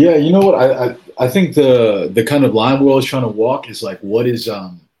 Yeah, you know what? I think the kind of line we're always trying to walk is like, what is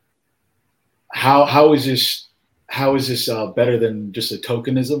how is this better than just a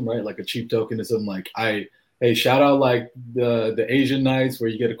tokenism, right? Like a cheap tokenism. Like hey, shout out like the Asian nights where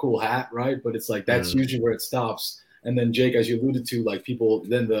you get a cool hat, right? But it's like that's usually where it stops. And then Jake, as you alluded to, like people,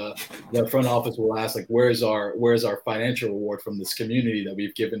 then the front office will ask like, where's our financial reward from this community that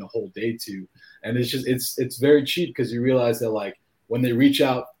we've given a whole day to? And it's just it's very cheap because you realize that like when they reach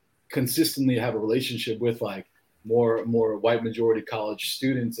out consistently, have a relationship with like more white majority college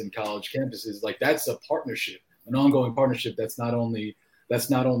students and college campuses, like that's a partnership, an ongoing partnership that's not only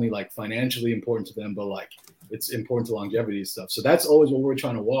like financially important to them, but like it's important to longevity and stuff. So that's always what we're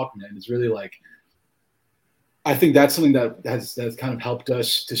trying to walk, man. It's really like, I think that's something that's kind of helped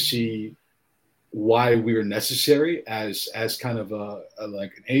us to see why we were necessary as kind of a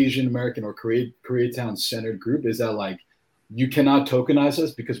like an Asian American or Koreatown centered group, is that like you cannot tokenize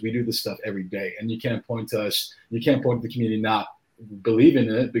us because we do this stuff every day, and you can't point to the community not believing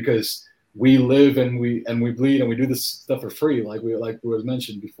in it because we live and we bleed and we do this stuff for free, like was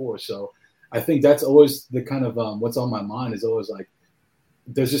mentioned before. So I think that's always the kind of what's on my mind is always like,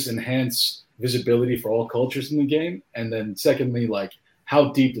 does this enhance visibility for all cultures in the game? And then secondly, like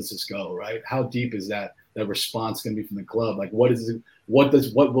how deep does this go, right? How deep is that response going to be from the club? Like what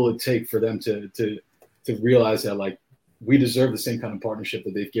will it take for them to realize that like we deserve the same kind of partnership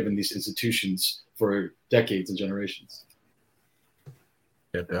that they've given these institutions for decades and generations?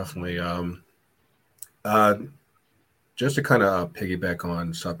 Yeah, definitely. Just to kind of piggyback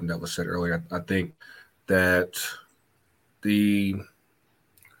on something that was said earlier, I think that the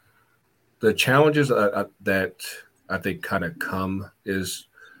challenges that I think kind of come is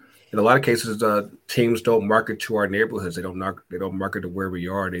in a lot of cases teams don't market to our neighborhoods. They don't market to where we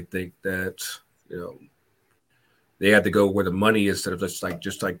are. They think that they have to go where the money is instead of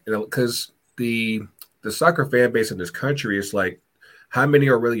just like because the soccer fan base in this country is like, how many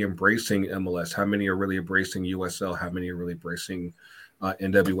are really embracing MLS? How many are really embracing USL? How many are really embracing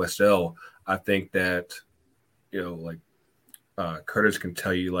NWSL? I think that Curtis can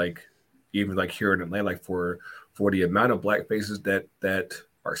tell you, like, even like here in Atlanta, like for the amount of black faces that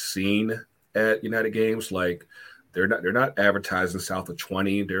are seen at United Games, like they're not advertising south of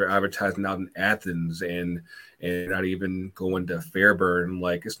 20. They're advertising out in Athens and not even going to Fairburn.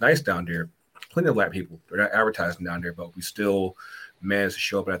 Like, it's nice down there. Plenty of black people. They're not advertising down there, but we still manage to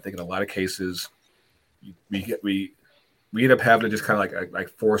show up. And I think in a lot of cases, we end up having to just kind of like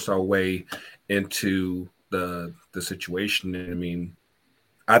force our way into the situation. And I mean,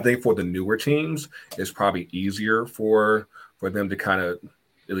 I think for the newer teams, it's probably easier for them to kind of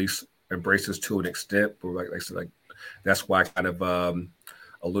at least embrace this to an extent. But like I said, like that's why I kind of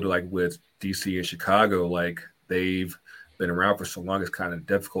a little like with DC and Chicago, like they've been around for so long, it's kind of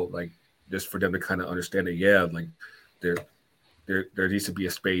difficult, like just for them to kind of understand that, yeah, like there needs to be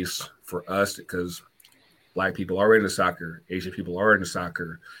a space for us because Black people are into soccer, Asian people are into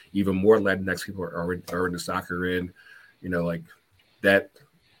soccer, even more Latinx people are into soccer, and like that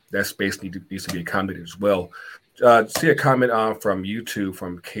space needs to be accommodated as well. See a comment from YouTube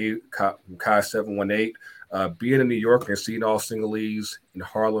from Kai718. Being in New York and seeing all Sinhalese in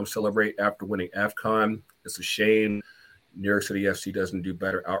Harlem celebrate after winning AFCON, it's a shame New York City FC doesn't do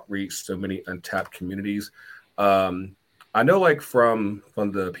better outreach. So many untapped communities. I know, like from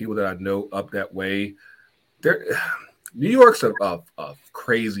the people that I know up that way, New York's a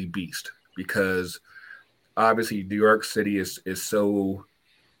crazy beast because obviously New York City is so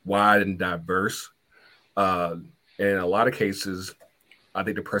wide and diverse. In a lot of cases, I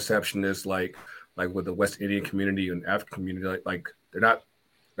think the perception is like with the West Indian community and African community, like they're not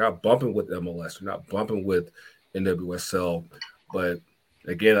bumping with MLS, they're not bumping with NWSL. But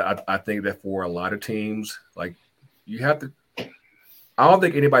again, I think that for a lot of teams, like you have to. I don't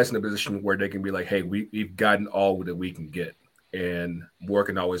think anybody's in a position where they can be like, hey, we've gotten all that we can get, and more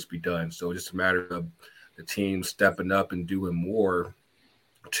can always be done. So it's just a matter of the team stepping up and doing more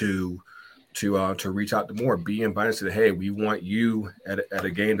to reach out to more, be invited to hey, we want you at a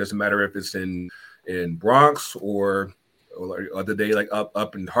game. Doesn't matter if it's in Bronx or other day, like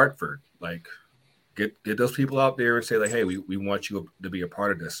up in Hartford. Like get those people out there and say like, hey, we want you to be a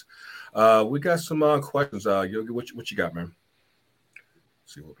part of this. We got some questions. Yogi, what you got, man?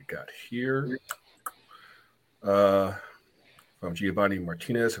 Let's see what we got here. From Giovanni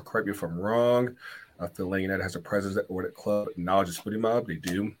Martinez. Correct me if I'm wrong. I feel like United has a presence at the club. Knowledge is Footy Mob. They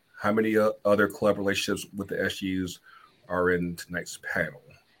do. How many other club relationships with the SUs are in tonight's panel?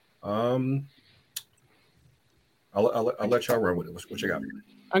 I'll let y'all run with it. What you got?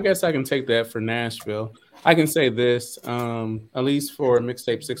 I guess I can take that for Nashville. I can say this, at least for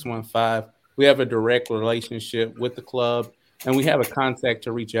Mixtape 615, we have a direct relationship with the club, and we have a contact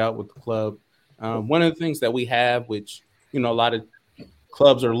to reach out with the club. One of the things that we have, which a lot of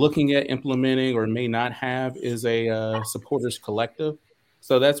clubs are looking at implementing or may not have is a supporters collective.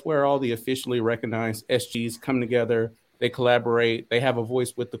 So that's where all the officially recognized SGs come together. They collaborate. They have a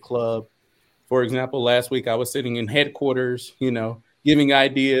voice with the club. For example, last week I was sitting in headquarters, giving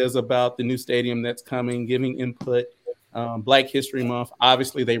ideas about the new stadium that's coming, giving input. Black History Month,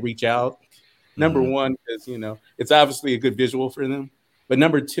 obviously they reach out. Number one, because, it's obviously a good visual for them. But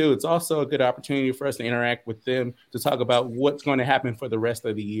number two, it's also a good opportunity for us to interact with them to talk about what's going to happen for the rest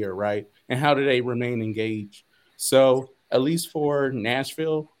of the year, right? And how do they remain engaged? So at least for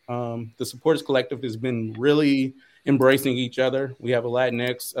Nashville, the Supporters Collective has been really embracing each other. We have a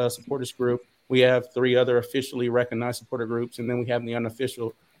Latinx supporters group. We have 3 other officially recognized supporter groups, and then we have the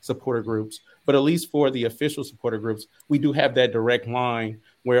unofficial supporter groups. But at least for the official supporter groups, we do have that direct line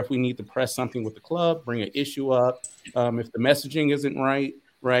where if we need to press something with the club, bring an issue up, if the messaging isn't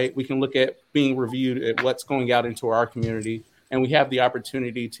right, we can look at being reviewed at what's going out into our community. And we have the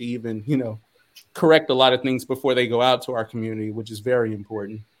opportunity to even, correct a lot of things before they go out to our community, which is very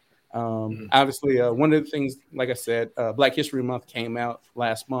important. Obviously, one of the things, like I said, Black History Month came out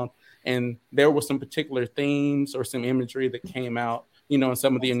last month, and there were some particular themes or some imagery that came out, in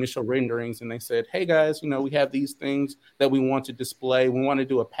some of the initial renderings. And they said, hey, guys, we have these things that we want to display. We want to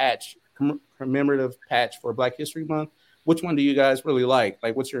do a patch, commemorative patch for Black History Month. Which one do you guys really like?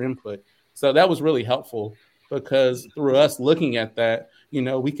 Like, what's your input? So that was really helpful because through us looking at that,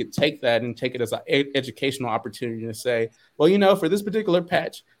 we could take that and take it as an educational opportunity to say, well, for this particular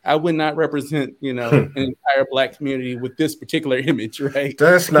patch, I would not represent, an entire Black community with this particular image, right?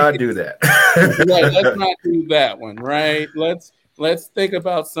 Let's not do that. Right, let's not do that one, right? Let's think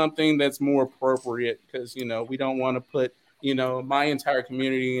about something that's more appropriate because, we don't want to put, my entire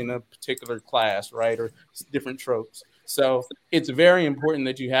community in a particular class, right? Or different tropes. So it's very important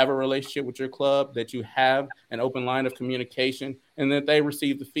that you have a relationship with your club, that you have an open line of communication, and that they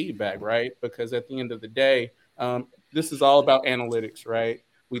receive the feedback, right? Because at the end of the day, this is all about analytics, right?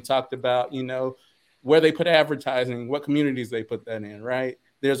 We talked about, where they put advertising, what communities they put that in, right?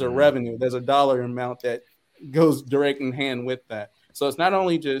 There's a revenue, there's a dollar amount that goes direct in hand with that. So it's not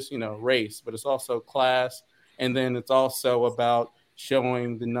only just, race, but it's also class. And then it's also about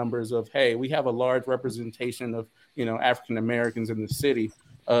showing the numbers of, hey, we have a large representation of, African Americans in the city.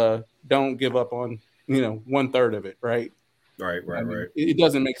 Don't give up on, 1/3 of it, right? Right. It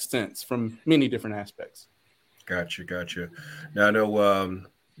doesn't make sense from many different aspects. Gotcha. Now I know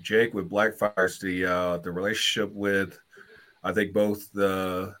Jake with Blackfires, the relationship with, I think both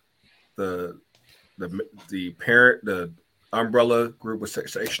the parent, the umbrella group with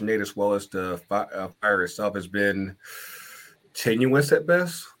Section 8 as well as the fire itself has been tenuous at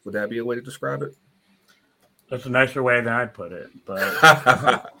best. Would that be a way to describe it? That's a nicer way than I'd put it. But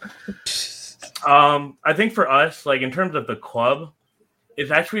I think for us, like in terms of the club, it's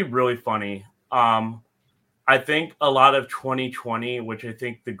actually really funny. I think a lot of 2020, which I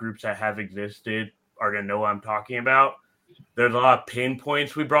think the groups that have existed are going to know what I'm talking about. There's a lot of pain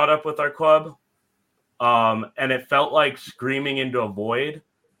points we brought up with our club. And it felt like screaming into a void.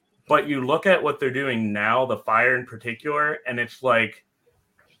 But you look at what they're doing now, the fire in particular, and it's like,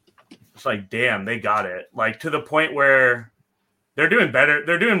 damn, they got it. Like to the point where they're doing better.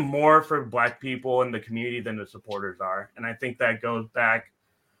 They're doing more for Black people in the community than the supporters are. And I think that goes back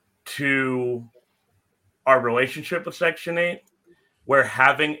to our relationship with Section 8, where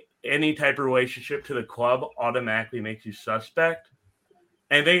having any type of relationship to the club automatically makes you suspect.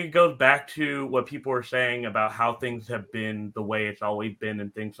 And I think it goes back to what people were saying about how things have been the way it's always been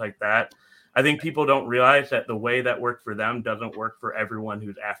and things like that. I think people don't realize that the way that worked for them doesn't work for everyone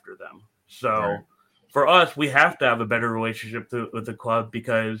who's after them. So for us, we have to have a better relationship with the club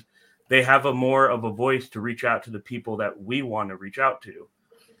because they have a more of a voice to reach out to the people that we want to reach out to.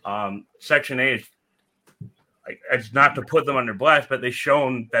 Section 8, it's not to put them under blast, but they've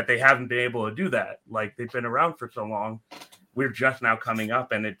shown that they haven't been able to do that. Like they've been around for so long. We're just now coming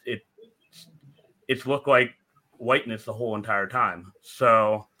up, and it's looked like whiteness the whole entire time.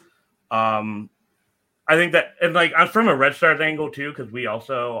 So I think that, and like I'm from a Red Stars angle too, because we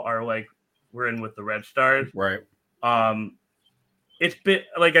also are like we're in with the Red Stars, right? It's been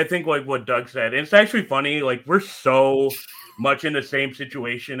like I think like what Doug said. It's actually funny. Like we're so much in the same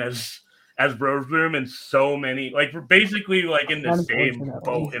situation as Rose Room, and so many like we're basically like in the same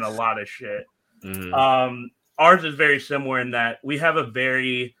boat in a lot of shit. Mm-hmm. Ours is very similar in that we have a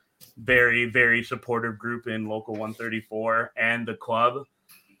very, very, very supportive group in Local 134 and the club.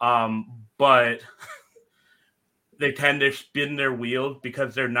 But they tend to spin their wheels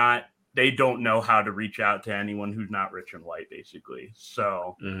because they don't know how to reach out to anyone who's not rich and white, basically.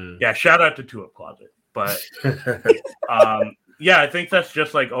 So, yeah, shout out to Tulip Closet. But Yeah, I think that's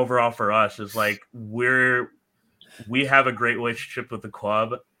just like overall for us is like we have a great relationship with the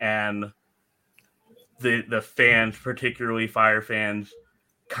club, and the fans, particularly Fire fans,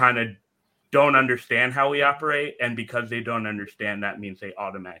 kind of don't understand how we operate, and because they don't understand, that means they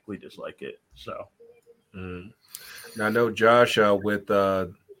automatically dislike it. So, Now I know Josh with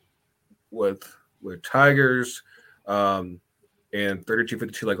Tigers and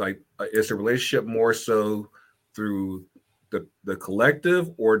 3252, like is the relationship more so through the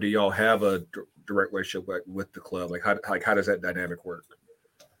collective, or do y'all have a direct relationship with the club? Like how does that dynamic work?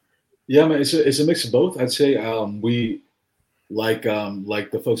 Yeah, man, it's a mix of both. I'd say we like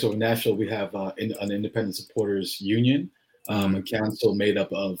the folks over Nashville, we have an independent supporters union, a council made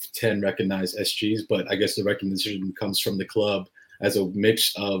up of 10 recognized SGs, but I guess the recognition comes from the club as a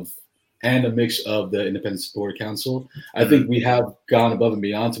mix of the Independent Supporter Council. I think we have gone above and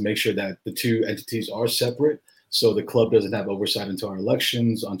beyond to make sure that the two entities are separate, so the club doesn't have oversight into our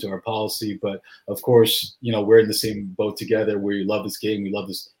elections, onto our policy. But of course, we're in the same boat together. We love this game. We love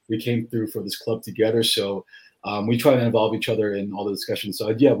this. We came through for this club together. So we try to involve each other in all the discussions.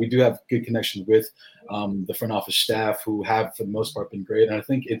 So yeah, we do have good connections with the front office staff, who have for the most part been great. And I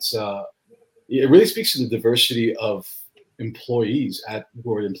think it really speaks to the diversity of employees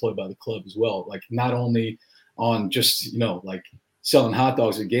who are employed by the club as well. Like not only on just like selling hot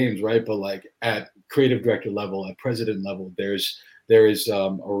dogs at games, right? But like at creative director level, at president level, there is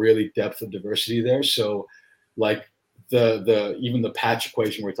a really depth of diversity there. So like even the patch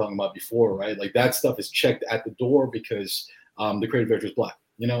equation we were talking about before, right? Like that stuff is checked at the door because the creative director is Black,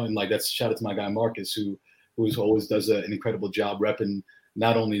 and like that's shout out to my guy Marcus, who's always does an incredible job repping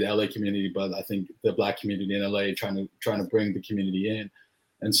not only the LA community, but I think the Black community in LA, trying to bring the community in.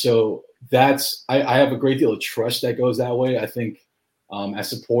 And so I have a great deal of trust that goes that way. I think as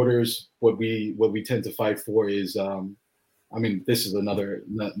supporters, what we tend to fight for is, this is another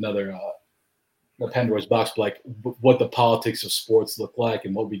Pandora's box, but like what the politics of sports look like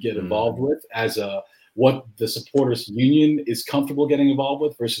and what we get involved with as what the supporters union is comfortable getting involved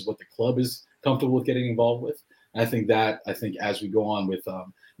with versus what the club is comfortable with getting involved with. And I think as we go on with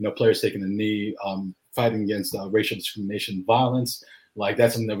players taking a knee, fighting against racial discrimination and violence, like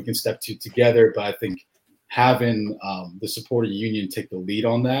that's something that we can step to together. But I think having the supporter union take the lead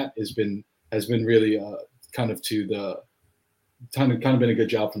on that has been really kind of been a good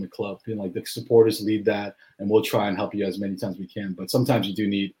job from the club. Being like the supporters lead that, and we'll try and help you as many times we can. But sometimes you do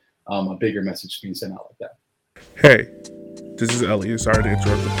need a bigger message being sent out like that. Hey, this is Elliot. Sorry to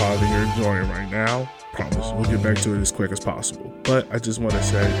interrupt the pod that you're enjoying right now. Promise we'll get back to it as quick as possible. But I just want to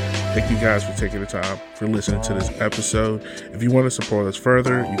say thank you guys for taking the time for listening to this episode. If you want to support us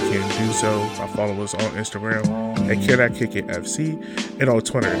further, you can do so by following us on Instagram at Can I Kick It FC and on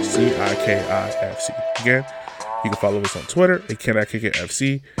Twitter at CIKIFC. Again, you can follow us on Twitter at Can I Kick It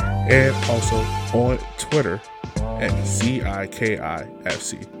FC and also on Twitter at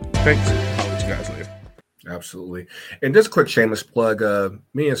CIKIFC. Thanks. I'll let you guys later. Absolutely. And just a quick shameless plug.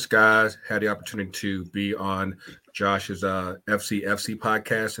 Me and Sky had the opportunity to be on Josh's FC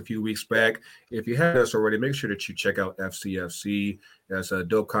podcast a few weeks back. If you haven't us already, make sure that you check out FC. That's a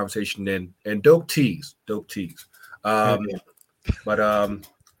dope conversation and dope teas. But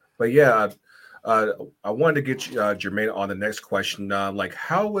yeah, I wanted to get you, Jermaine, on the next question. Like,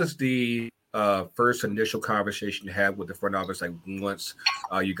 how was the first initial conversation you had with the front office, like once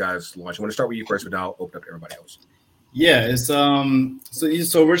you guys launched? I want to start with you first, but now I'll open up to everybody else. Yeah, it's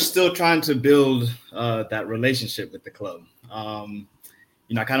so we're still trying to build that relationship with the club.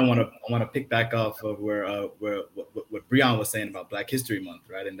 I kind of want to pick back off of where what Breon was saying about Black History Month,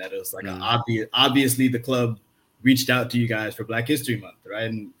 right? And that it was like obviously the club reached out to you guys for Black History Month, right?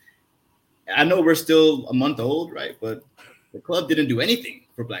 And I know we're still a month old, right? But the club didn't do anything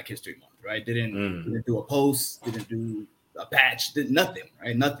for Black History Month, right? Didn't do a post, didn't do a patch, did nothing,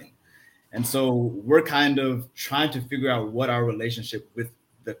 right? Nothing. And so we're kind of trying to figure out what our relationship with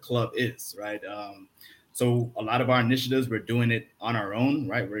the club is, right? So a lot of our initiatives, we're doing it on our own,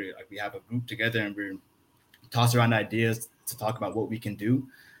 right? We have a group together and we're tossing around ideas to talk about what we can do.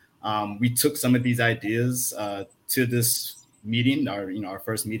 We took some of these ideas to this meeting, our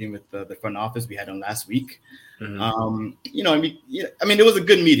first meeting with the front office we had on last week. Mm-hmm. It was a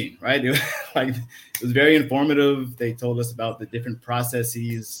good meeting, right? It was very informative. They told us about the different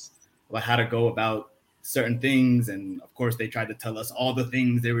processes, about how to go about certain things, and of course, they tried to tell us all the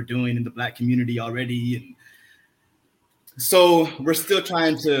things they were doing in the Black community already. And so we're still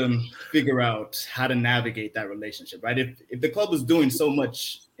trying to figure out how to navigate that relationship, right? If the club was doing so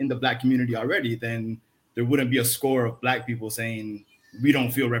much in the Black community already, then there wouldn't be a score of Black people saying, we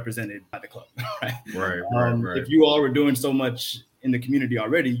don't feel represented by the club, right? Right. If you all were doing so much in the community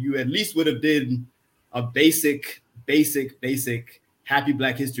already, you at least would have did a basic Happy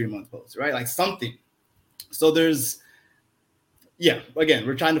Black History Month post, right? Like something. So again,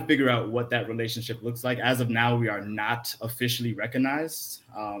 we're trying to figure out what that relationship looks like. As of now, we are not officially recognized.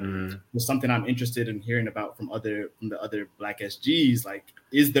 It's something I'm interested in hearing about from the other Black SGs. Like,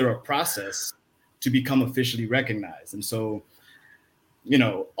 is there a process to become officially recognized? And so,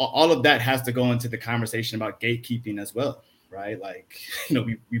 all of that has to go into the conversation about gatekeeping as well, right? Like,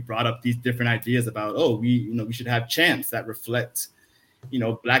 we brought up these different ideas about, we should have chants that reflect,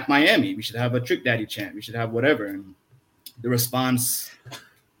 Black Miami. We should have a Trick Daddy chant. We should have whatever. And the response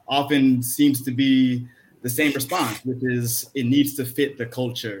often seems to be the same response, which is it needs to fit the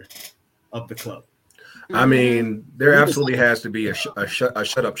culture of the club. I mean, there absolutely has to be a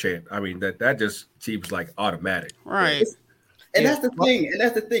shut up chant. I mean, that just seems like automatic. Right. And that's the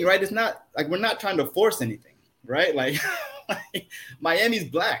thing, right? It's not like we're not trying to force anything, right? Like Miami's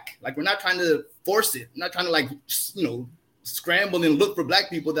Black. Like, we're not trying to force it. We're not trying to scramble and look for Black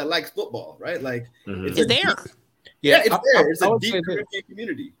people that like football, right? Like it's there. Yeah, it's there. It's I a would deep say Caribbean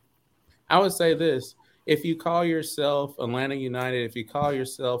community. I would say this. If you call yourself Atlanta United, if you call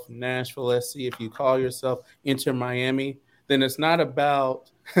yourself Nashville SC, if you call yourself Inter Miami, then it's not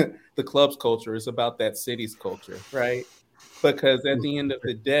about the club's culture. It's about that city's culture, right? Because at the end of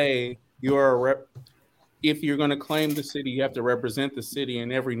the day, if you're going to claim the city, you have to represent the city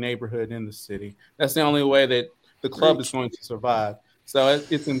in every neighborhood in the city. That's the only way that the club is going to survive. So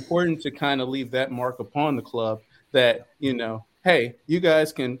it's important to kind of leave that mark upon the club that, hey, you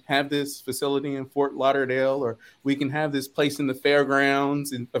guys can have this facility in Fort Lauderdale, or we can have this place in the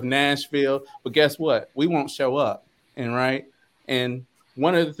fairgrounds of Nashville. But guess what? We won't show up. And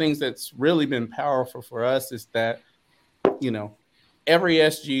one of the things that's really been powerful for us is that, every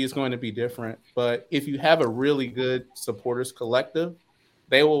SG is going to be different. But if you have a really good supporters collective,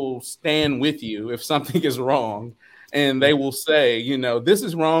 they will stand with you if something is wrong. And they will say, this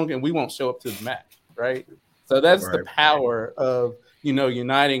is wrong, and we won't show up to the match, right? So that's the power of,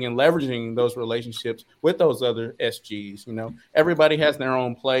 uniting and leveraging those relationships with those other SGs. Everybody has their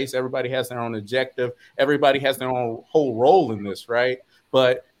own place. Everybody has their own objective. Everybody has their own whole role in this, right?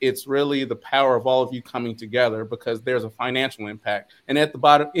 But it's really the power of all of you coming together because there's a financial impact. And at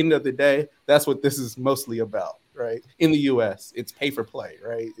the end of the day, that's what this is mostly about, right? In the U.S., it's pay for play,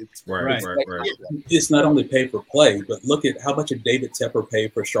 right? It's right. It's not only pay for play, but look at how much did David Tepper pay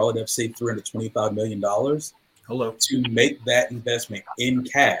for Charlotte FC, $325 million. Hello. To make that investment in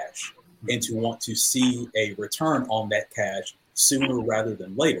cash and to want to see a return on that cash sooner rather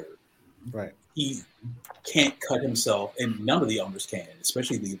than later. Right. He can't cut himself, and none of the owners can,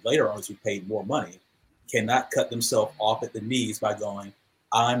 especially the later owners who paid more money, cannot cut themselves off at the knees by going,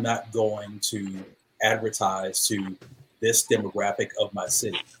 I'm not going to advertise to this demographic of my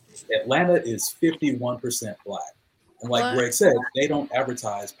city. Atlanta is 51% Black. And like Greg said, they don't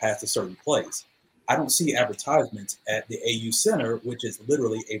advertise past a certain place. I don't see advertisements at the AU Center, which is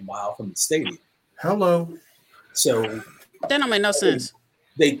literally a mile from the stadium. Hello. So that don't make no sense.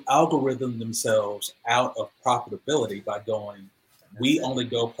 They algorithm themselves out of profitability by going, we only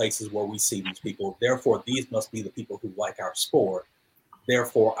go places where we see these people. Therefore, these must be the people who like our sport.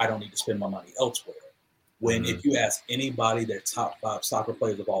 Therefore, I don't need to spend my money elsewhere. When if you ask anybody their top 5 soccer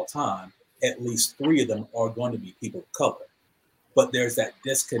players of all time, at least 3 of them are going to be people of color. But there's that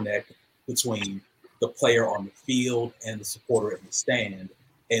disconnect between the player on the field and the supporter in the stand,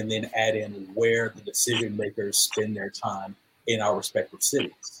 and then add in where the decision makers spend their time in our respective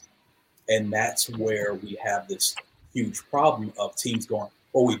cities. And that's where we have this huge problem of teams going,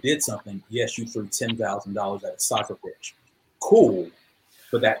 oh, we did something. Yes, you threw $10,000 at a soccer pitch. Cool.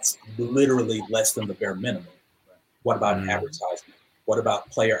 But that's literally less than the bare minimum. What about advertisement? What about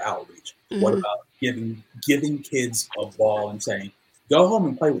player outreach? What about giving kids a ball and saying, go home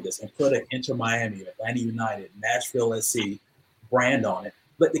and play with this, and put an Inter Miami, Atlanta United, Nashville SC brand on it.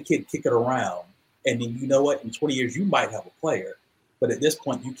 Let the kid kick it around. And then you know what? In 20 years, you might have a player. But at this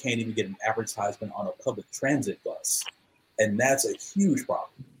point, you can't even get an advertisement on a public transit bus. And that's a huge problem.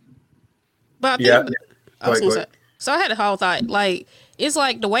 But I think so I had a whole thought. Like, it's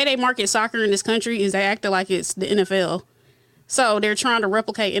like the way they market soccer in this country is they act like it's the NFL. So they're trying to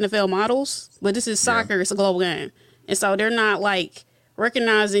replicate NFL models, but this is soccer. It's a global game. And so they're not like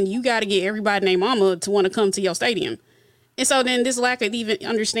recognizing you got to get everybody and their mama to want to come to your stadium. And so then this lack of even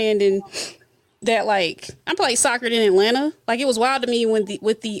understanding that, like, I played soccer in Atlanta. Like, it was wild to me when the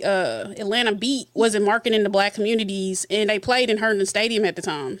Atlanta Beat wasn't marketing the Black communities, and they played in Herndon Stadium at the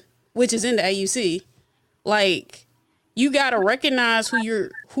time, which is in the AUC. Like, you gotta recognize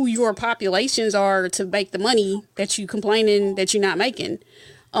who your populations are to make the money that you complaining that you're not making.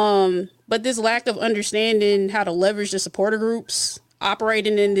 But this lack of understanding how to leverage the supporter groups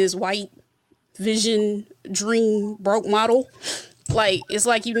operating in this white vision dream broke model, like it's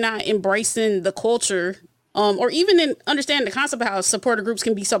like you're not embracing the culture, or even in understanding the concept of how supporter groups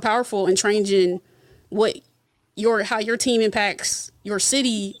can be so powerful in changing how your team impacts your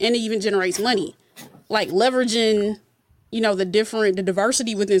city and it even generates money. Like leveraging, the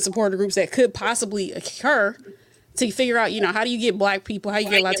diversity within supporter groups that could possibly occur to figure out, how do you get Black people, how you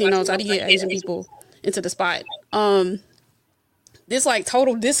get Latinos, how do you get Asian people into the spot? This like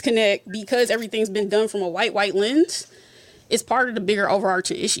total disconnect because everything's been done from a white lens is part of the bigger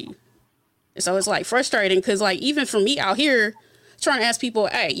overarching issue. And so it's like frustrating because like even for me out here trying to ask people,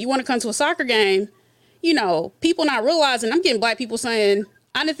 hey, you want to come to a soccer game? People not realizing I'm getting Black people saying,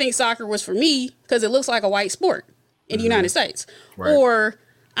 I didn't think soccer was for me because it looks like a white sport in the United States. Right. Or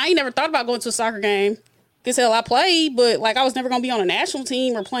I ain't never thought about going to a soccer game because hell, I played, but like I was never going to be on a national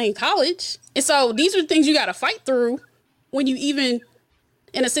team or playing college. And so these are the things you got to fight through when you even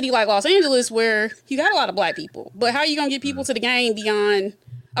in a city like Los Angeles where you got a lot of Black people. But how are you going to get people to the game beyond,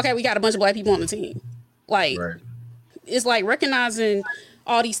 okay, we got a bunch of Black people on the team? Like, it's like recognizing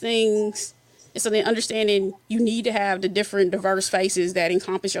all these things. And so then understanding you need to have the different diverse faces that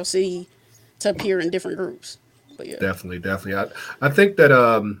encompass your city to appear in different groups. But yeah. Definitely. I think that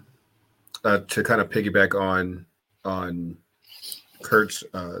to kind of piggyback on Kurt's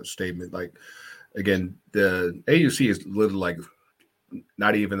statement, like again, the AUC is literally like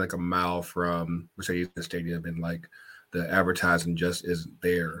not even like a mile from Mercedes Stadium, and like the advertising just isn't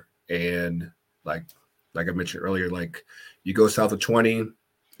there. And like I mentioned earlier, like you go south of 20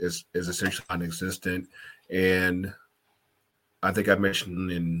 is essentially non-existent. And I think I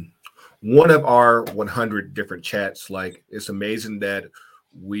mentioned in one of our 100 different chats, like it's amazing that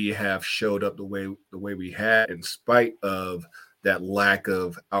we have showed up the way we had in spite of that lack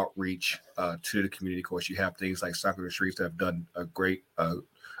of outreach to the community. Of course, you have things like Soccer in the Streets that have done a great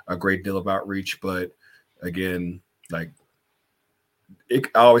deal of outreach, but again, like I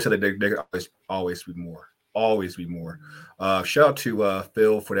always said that there could always be more. Always be more. Shout out to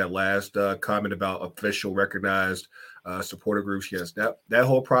Phil for that last comment about official recognized supporter groups. Yes, that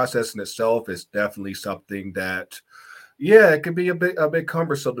whole process in itself is definitely something that, yeah, it could be a bit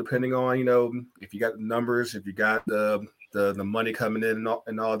cumbersome depending on, if you got the numbers, if you got the money coming in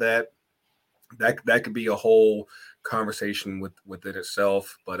and all that. That could be a whole conversation with it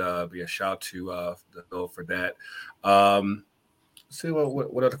itself. But yeah, shout out to Phil for that. See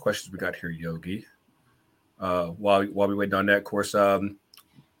what other questions we got here, Yogi. While we wait on that, of course,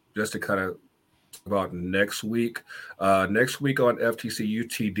 just to kind of talk about next week on FTC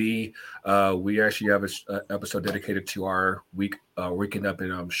UTD, we actually have an episode dedicated to our weekend up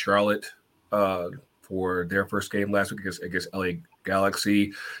in Charlotte for their first game last week against LA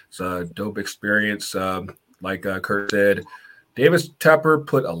Galaxy. It's a dope experience. Like Kurt said, Davis Tepper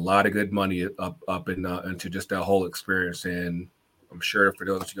put a lot of good money up into just that whole experience, and I'm sure for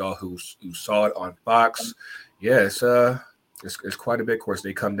those of y'all who saw it on Fox, yeah, it's quite a bit. Of course,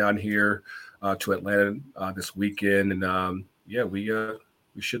 they come down here to Atlanta this weekend, and yeah, we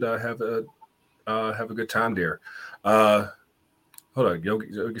should have a good time there. Hold on,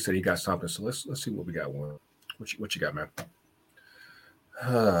 Yogi said he got something, so let's see what we got. What you got, man?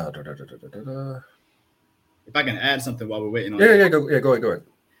 If I can add something while we're waiting on go ahead.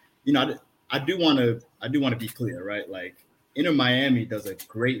 I do want to be clear, right? Like, Inter Miami does a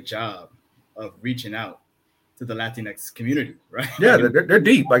great job of reaching out to the Latinx community, right? Yeah, they're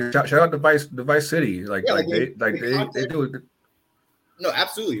deep. Like shout out to Vice City. They do it. No,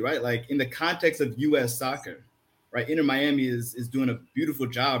 absolutely, right? Like in the context of U.S. soccer, right? Inter Miami is doing a beautiful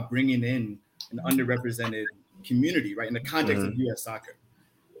job bringing in an underrepresented community, right? In the context of U.S. soccer.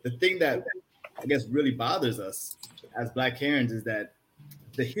 The thing that I guess really bothers us as Black Karens is that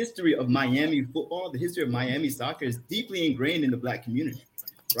the history of Miami football, the history of Miami soccer is deeply ingrained in the Black community,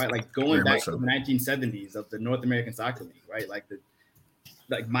 right? Like going back to the 1970s of the North American Soccer League, right? Like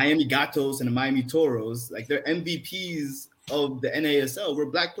Miami Gatos and the Miami Toros, like their MVPs of the NASL were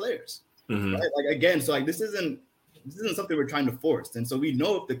Black players, right? Like again, so like this isn't something we're trying to force, and so we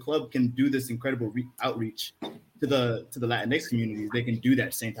know if the club can do this incredible outreach to the Latinx communities, they can do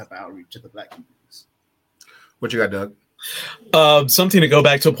that same type of outreach to the Black communities. What you got, Doug? Something to go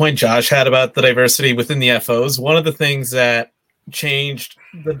back to a point Josh had about the diversity within the FOs. One of the things that changed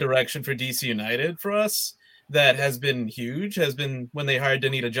the direction for DC United for us that has been huge has been when they hired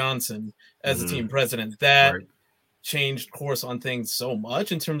Danita Johnson as the team president. That changed course on things so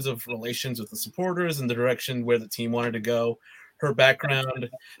much in terms of relations with the supporters and the direction where the team wanted to go. Her background,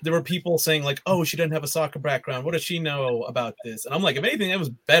 there were people saying like, oh, she doesn't have a soccer background. What does she know about this? And I'm like, if anything, it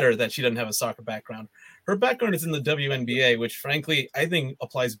was better that she doesn't have a soccer background. Her background is in the WNBA, which frankly, I think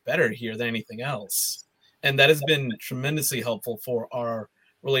applies better here than anything else. And that has been tremendously helpful for our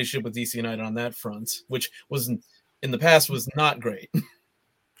relationship with DC United on that front, which was in the past was not great.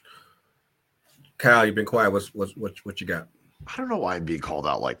 Kyle, you've been quiet. What you got? I don't know why I'm being called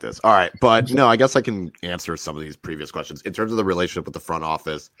out like this. All right, but no, I guess I can answer some of these previous questions. In terms of the relationship with the front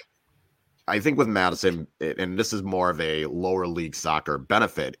office, I think with Madison, and this is more of a lower league soccer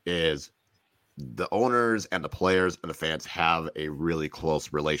benefit, is the owners and the players and the fans have a really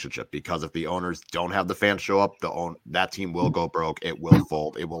close relationship, because if the owners don't have the fans show up, that team will go broke. It will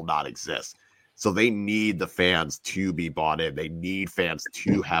fold. It will not exist. So they need the fans to be bought in. They need fans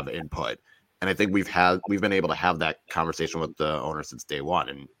to have input. And I think we've been able to have that conversation with the owner since day one.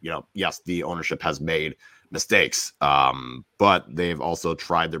 And, yes, the ownership has made mistakes, but they've also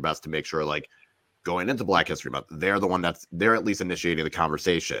tried their best to make sure, like, going into Black History Month, they're the one they're at least initiating the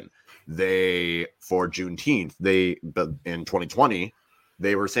conversation. For Juneteenth, but in 2020,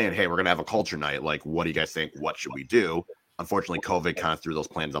 they were saying, hey, we're going to have a culture night. Like, what do you guys think? What should we do? Unfortunately, COVID kind of threw those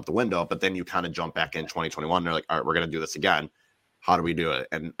plans out the window, but then you kind of jump back in 2021. They're like, all right, we're going to do this again. How do we do it?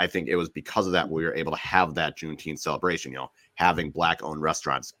 And I think it was because of that we were able to have that Juneteenth celebration, having Black-owned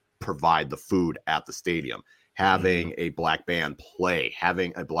restaurants provide the food at the stadium, having a Black band play,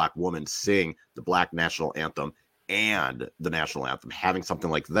 having a Black woman sing the Black national anthem and the national anthem, having something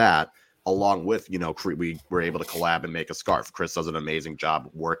like that, along with, we were able to collab and make a scarf. Chris does an amazing job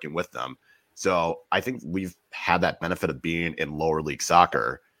working with them. So I think we've had that benefit of being in lower league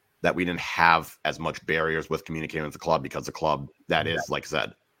soccer, that we didn't have as much barriers with communicating with the club, because the club, that is, like I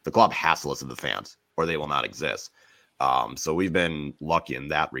said, the club has to listen to the fans or they will not exist. So we've been lucky in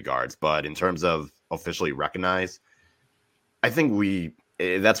that regards. But in terms of officially recognized, I think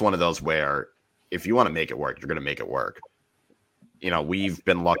that's one of those where if you want to make it work, you're going to make it work. We've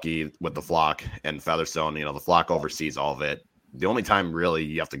been lucky with the Flock and Featherstone. The Flock oversees all of it. The only time really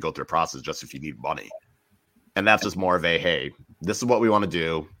you have to go through a process just if you need money. And that's just more of a, hey, this is what we want to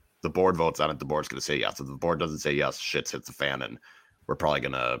do. The board votes on it. The board's going to say yes. If the board doesn't say yes, shit hits the fan, and we're probably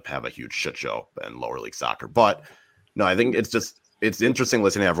going to have a huge shit show in lower league soccer. But no, I think it's interesting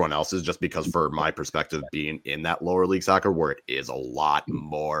listening to everyone else's, just because for my perspective, being in that lower league soccer where it is a lot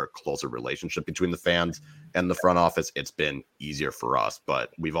more closer relationship between the fans and the front office, it's been easier for us.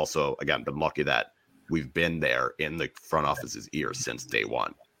 But we've also, again, been lucky that we've been there in the front office's ear since day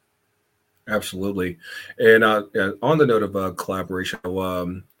one. Absolutely. And on the note of collaboration,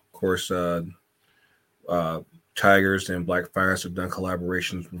 of course, Tigers and Black Fires have done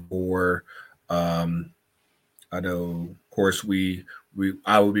collaborations before. I know, of course,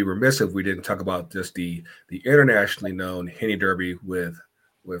 I would be remiss if we didn't talk about just the internationally known Henny Derby with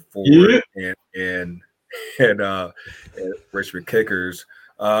Ford and Richmond Kickers.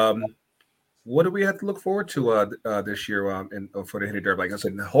 What do we have to look forward to this year for the Henny Derby? Like I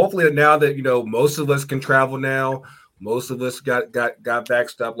said, hopefully now that most of us can travel now. Most of us got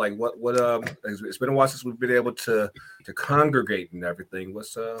backed up. Like what it's been a while since we've been able to congregate and everything. What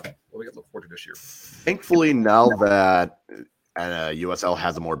we got to look forward to this year? Thankfully, now that USL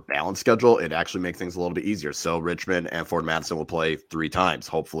has a more balanced schedule, it actually makes things a little bit easier. So Richmond and Ford Madison will play 3 times.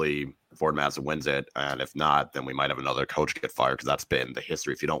 Hopefully Ford Madison wins it, and if not, then we might have another coach get fired, because that's been the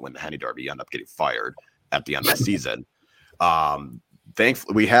history. If you don't win the Henny Derby, you end up getting fired at the end of the season.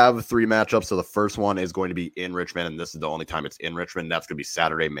 Thankfully, we have 3 matchups. So the first one is going to be in Richmond, and this is the only time it's in Richmond. That's going to be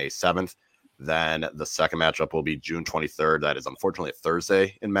Saturday, May 7th. Then the second matchup will be June 23rd. That is unfortunately a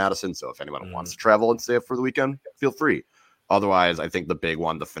Thursday in Madison. So if anyone wants to travel and stay up for the weekend, feel free. Otherwise, I think the big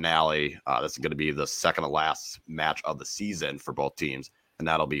one, the finale, this is going to be the second to last match of the season for both teams, and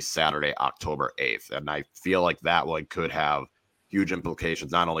that'll be Saturday, October 8th. And I feel like that one could have huge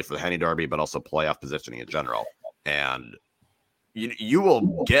implications, not only for the Henny Derby, but also playoff positioning in general. And you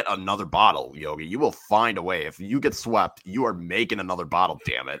will get another bottle, Yogi. You will find a way. If you get swept, you are making another bottle,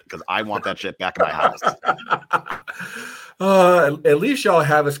 damn it, because I want that shit back in my house. At least y'all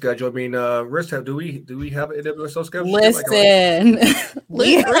have a schedule. I mean, do we have an NWSL schedule? Listen,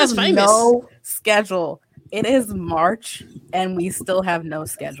 we have no schedule. It is March, and we still have no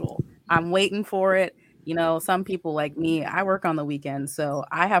schedule. I'm waiting for it. Some people like me, I work on the weekend, so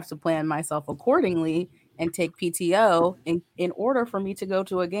I have to plan myself accordingly and take PTO in order for me to go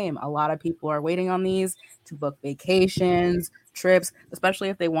to a game. A lot of people are waiting on these to book vacations, trips, especially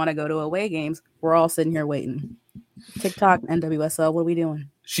if they want to go to away games. We're all sitting here waiting. TikTok, NWSL, what are we doing?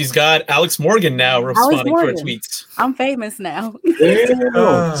 She's got Alex Morgan now responding to her tweets. I'm famous now.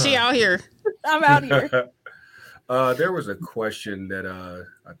 She out here. I'm out here. There was a question that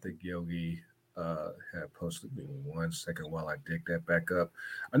I think Yogi had posted. Give me 1 second while I dig that back up.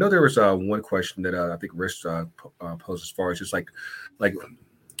 I know there was one question that I think Rich posed as far as just like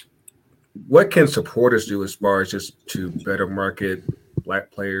what can supporters do as far as just to better market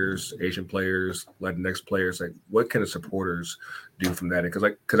Black players, Asian players, Latinx players? Like, what can the supporters do from that? Because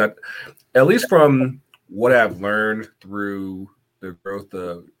at least from what I've learned through the growth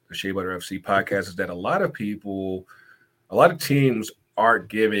of the Shea Butter FC podcast is that a lot of teams aren't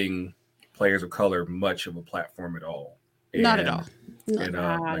giving players of color much of a platform at all. Not at all.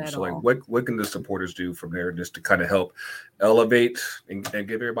 What can the supporters do from there just to kind of help elevate and give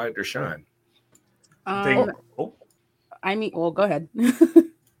everybody their shine? Well, go ahead.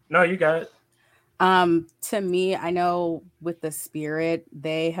 No, you got it. To me, I know with the Spirit,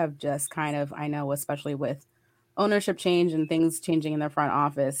 they have just kind of, especially with ownership change and things changing in their front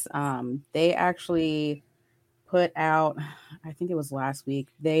office, they actually put out, I think it was last week,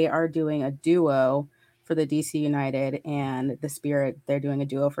 they are doing a duo for the DC United and the Spirit. They're doing a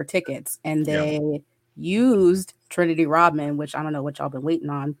duo for tickets, and they used Trinity Rodman, which I don't know what y'all been waiting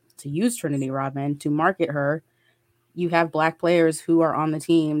on to use Trinity Rodman to market her. You have Black players who are on the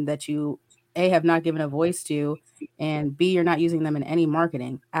team that you A, have not given a voice to, and B, you're not using them in any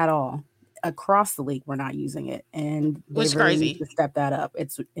marketing at all. Across the league, we're not using it. And they really need to step that up.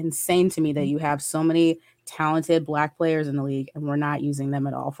 It's insane to me that you have so many talented Black players in the league and we're not using them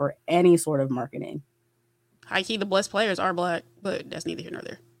at all for any sort of marketing. High key, the Blessed players are Black, but that's neither here nor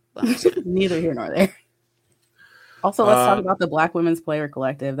there. Neither here nor there. Also, let's talk about the Black Women's Player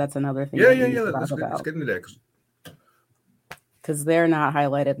Collective. That's another thing. Let's get into that. Because they're not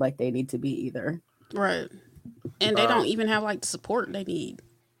highlighted like they need to be either. Right. And they don't even have like the support they need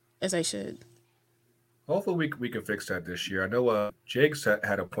as they should. Hopefully we can fix that this year. I know Jake's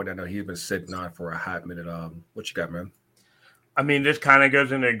had a point. I know he's been sitting on for a hot minute. What you got, man? I mean, this kind of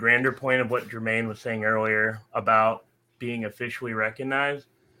goes into a grander point of what Jermaine was saying earlier about being officially recognized.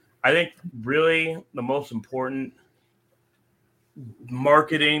 I think really the most important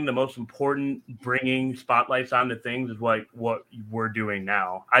marketing, the most important bringing spotlights onto things is what we're doing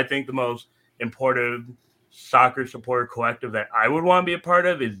now. I think the most important soccer supporter collective that I would want to be a part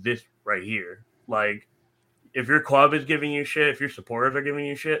of is this right here. Like, if your club is giving you shit, if your supporters are giving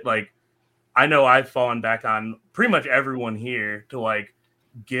you shit, like, I know I've fallen back on pretty much everyone here to like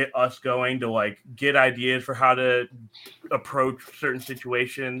get us going, to like get ideas for how to approach certain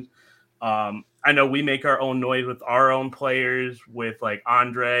situations. I know we make our own noise with our own players, with like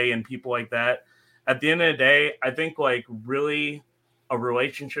Andre and people like that. At the end of the day, I think like really a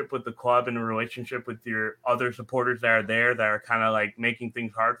relationship with the club and a relationship with your other supporters that are there that are kind of like making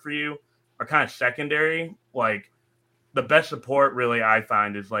things hard for you are kind of secondary. Like, the best support really I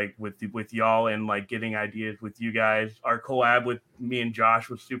find is like with y'all and like getting ideas with you guys. Our collab with me and Josh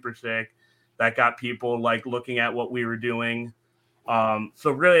was super sick. That got people like looking at what we were doing.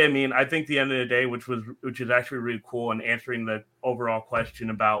 So really, I mean, I think the end of the day, which is actually really cool, and answering the overall question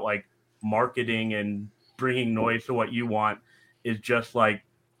about like marketing and bringing noise to what you want, is just like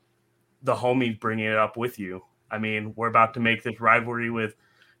the homies bringing it up with you. I mean, we're about to make this rivalry with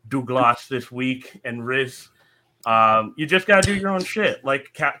Douglas this week and Riz. You just gotta do your own shit,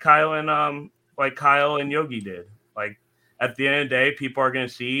 like Kyle and Yogi did. Like, at the end of the day, people are gonna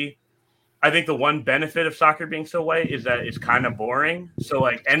see. I think the one benefit of soccer being so white is that it's kind of boring. So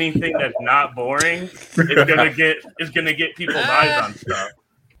like anything that's not boring is gonna get people's eyes on stuff.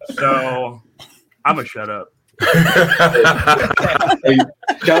 So I'm gonna shut up. Hey,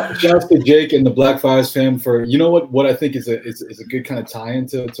 shout out to Jake and the Black Fires fam for, you know what I think is a good kind of tie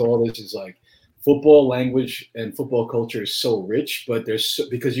into all this is like football language and football culture is so rich, but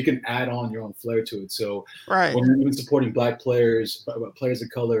because you can add on your own flair to it. So when you're even supporting Black players of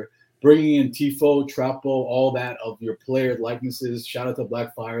color, bringing in Tifo, Trapo, all that of your player likenesses. Shout out to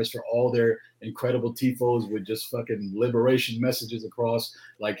Black Fires for all their incredible Tifos with just fucking liberation messages across,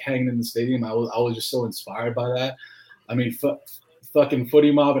 like hanging in the stadium. I was just so inspired by that. I mean, fucking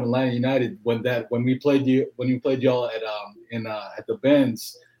Footy Mob and Atlanta United when we played y'all at the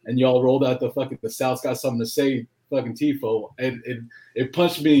Benz and y'all rolled out the South's got something to say fucking Tifo. It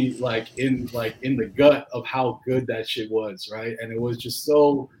punched me like in the gut of how good that shit was, right? And it was just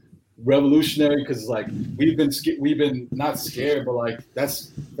so revolutionary because like we've been not scared, but like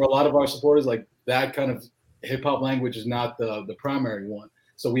that's for a lot of our supporters, like that kind of hip hop language is not the primary one.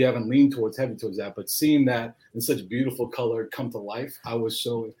 So we haven't leaned heavy towards that. But seeing that in such beautiful color come to life, I was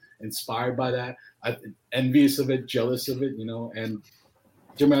so inspired by that. I'm envious of it, jealous of it, you know, and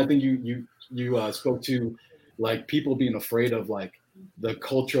Jimmy, I think you spoke to like people being afraid of like the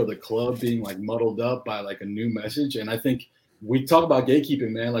culture of the club being like muddled up by like a new message. And I think we talk about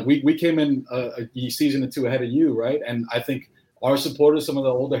gatekeeping, man. Like we came in a season or two ahead of you, right? And I think our supporters, some of the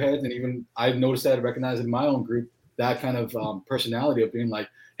older heads, and even I've noticed that, recognized in my own group, that kind of personality of being like,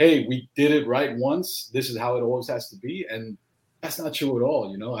 hey, we did it right once. This is how it always has to be. And that's not true at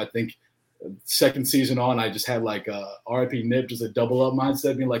all. You know, I think second season on, I just had like RIP Nip, just a double up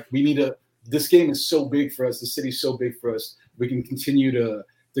mindset, being like, this game is so big for us. The city's so big for us. We can continue to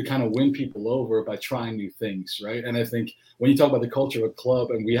kind of win people over by trying new things, right? And I think when you talk about the culture of a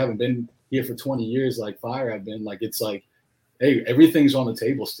club, and we haven't been here for 20 years like Fire have been, like it's like, hey, everything's on the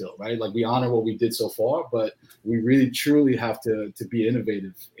table still, right? Like we honor what we did so far, but we really truly have to be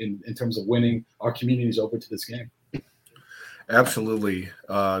innovative in terms of winning our communities over to this game. Absolutely.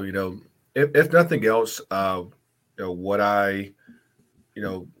 You know, if nothing else, you know, what I, you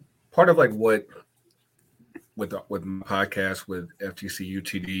know, part of like what with my podcast with FTC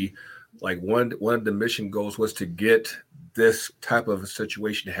UTD, like one of the mission goals was to get this type of a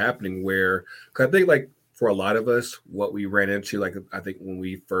situation happening where, cause I think like for a lot of us, what we ran into, like I think when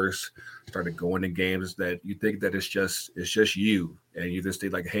we first started going to games, is that you think that it's just you, and you just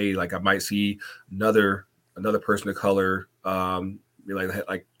think like, hey, like I might see another person of color.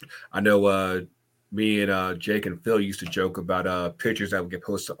 Like I know me and Jake and Phil used to joke about pictures that would get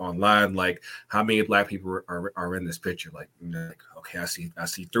posted online, like how many Black people are in this picture. Like, you know, like okay, I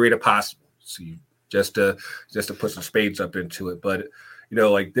see 3 of the possible. See, just to put some spades up into it. But you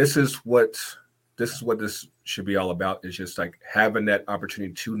know, like this is what this should be all about, is just like having that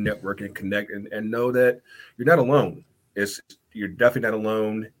opportunity to network and connect and know that you're not alone. You're definitely not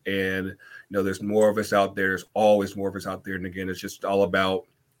alone. And, you know, there's more of us out there. There's always more of us out there. And again, it's just all about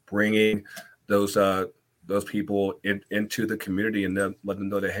bringing those people into the community and then let them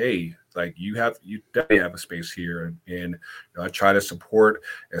know that, hey, like you definitely have a space here. And you know, I try to support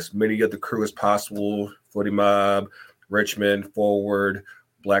as many of the crew as possible, Footy Mob, Richmond, Forward,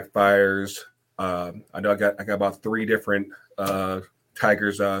 Black Fires. I know I got about 3 different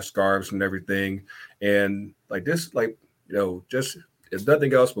Tigers scarves and everything. And like this, like, you know, just if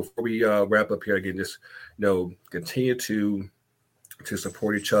nothing else, before we wrap up here again, just, you know, continue to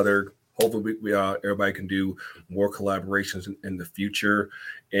support each other. Hopefully we everybody can do more collaborations in the future.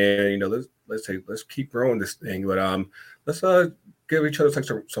 And, you know, let's keep growing this thing. But let's give each other like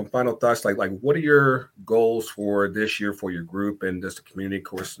some final thoughts. Like what are your goals for this year for your group and just the community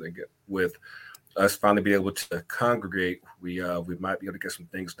course with us finally be able to congregate? We might be able to get some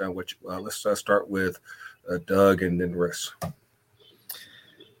things done. Which let's start with Doug and then Riss.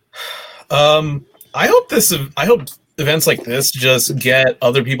 I hope events like this just get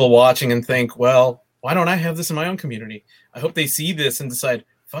other people watching and think, well, why don't I have this in my own community? I hope they see this and decide,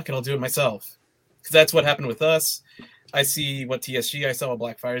 fuck it, I'll do it myself. Because that's what happened with us. I see what TSG, I saw what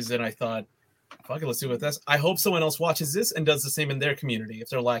Black Fires did, and I thought, fuck it, let's do it with us. I hope someone else watches this and does the same in their community if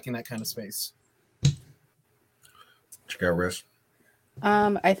they're lacking that kind of space. What you got, Riss?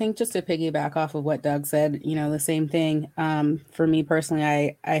 I think just to piggyback off of what Doug said, you know, the same thing. For me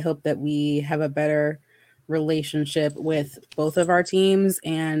personally, I hope that we have a better relationship with both of our teams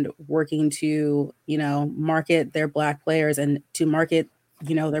and working to, you know, market their Black players and to market,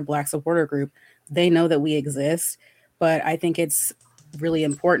 you know, their Black supporter group. They know that we exist, but I think it's really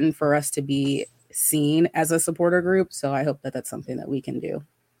important for us to be seen as a supporter group. So I hope that that's something that we can do.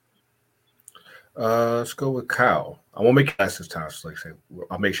 Let's go with Kyle. I won't make you ask this time. So like I said,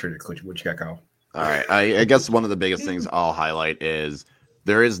 I'll make sure to include you. What you got, Kyle? All right. I guess one of the biggest things I'll highlight is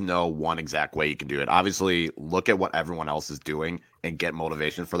there is no one exact way you can do it. Obviously, look at what everyone else is doing and get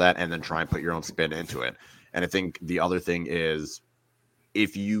motivation for that, and then try and put your own spin into it. And I think the other thing is,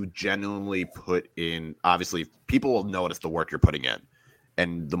 if you genuinely put in, obviously, people will notice the work you're putting in.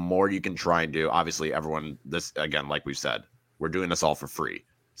 And the more you can try and do, obviously, everyone, this, again, like we've said, we're doing this all for free.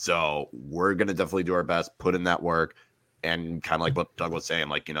 So we're going to definitely do our best, put in that work, and kind of like what Doug was saying,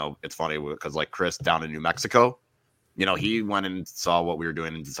 like, you know, it's funny because like Chris down in New Mexico, you know, he went and saw what we were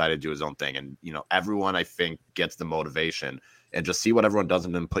doing and decided to do his own thing. And, you know, everyone, I think, gets the motivation and just see what everyone does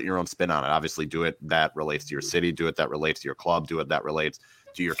and then put your own spin on it. Obviously, do it that relates to your city, do it that relates to your club, do it that relates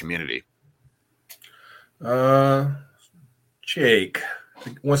to your community. Jake,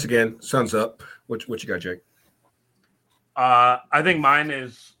 once again, sun's up. What you got, Jake? I think mine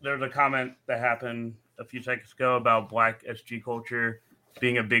is, there's a comment that happened a few seconds ago about Black SG culture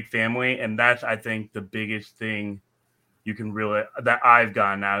being a big family. And that's, I think, the biggest thing you can really, that I've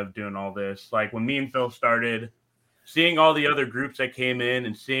gotten out of doing all this. Like when me and Phil started, seeing all the other groups that came in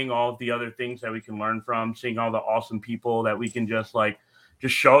and seeing all of the other things that we can learn from, seeing all the awesome people that we can just like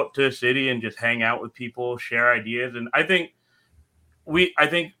just show up to a city and just hang out with people, share ideas. And I think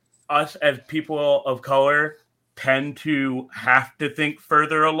us as people of color tend to have to think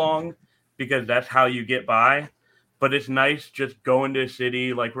further along because that's how you get by. But it's nice just going to a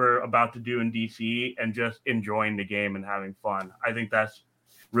city like we're about to do in DC and just enjoying the game and having fun. I think that's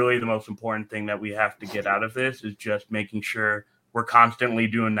really the most important thing that we have to get out of this, is just making sure we're constantly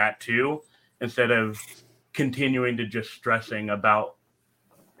doing that too, instead of continuing to just stressing about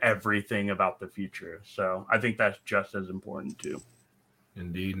everything about the future. So I think that's just as important too.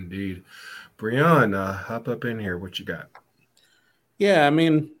 Indeed. Breon, hop up in here. What you got? Yeah,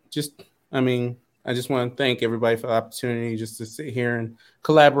 I just want to thank everybody for the opportunity just to sit here and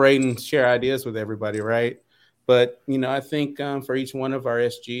collaborate and share ideas with everybody, right? But, I think for each one of our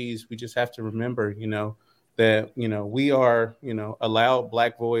SGs, we just have to remember, that, we are, a loud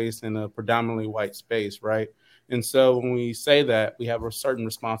Black voice in a predominantly white space, right? And so when we say that, we have a certain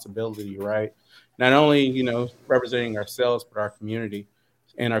responsibility, right? Not only, representing ourselves, but our community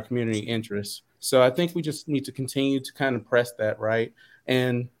and our community interests. So I think we just need to continue to kind of press that, right?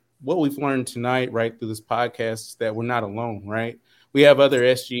 And what we've learned tonight, right, through this podcast is that we're not alone, right? We have other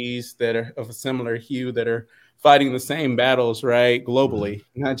SGs that are of a similar hue that are fighting the same battles, right, globally,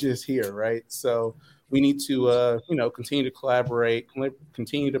 not just here, right? So we need to, continue to collaborate,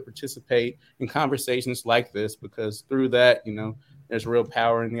 continue to participate in conversations like this, because through that, there's real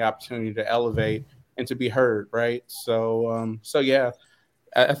power in the opportunity to elevate and to be heard, right? So yeah.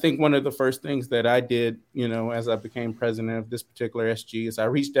 I think one of the first things that I did, as I became president of this particular SG, is I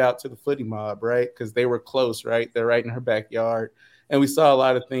reached out to the footy mob, right? Because they were close, right? They're right in her backyard. And we saw a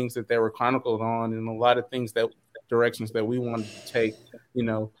lot of things that they were chronicled on, and a lot of things directions that we wanted to take,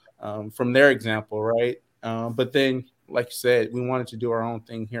 from their example, right? But then, like you said, we wanted to do our own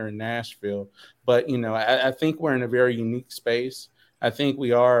thing here in Nashville. But, I think we're in a very unique space. I think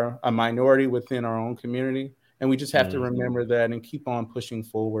we are a minority within our own community. And we just have to remember that and keep on pushing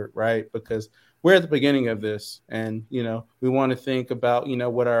forward, right? Because we're at the beginning of this, and, we want to think about,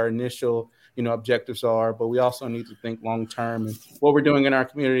 what our initial, objectives are, but we also need to think long-term and what we're doing in our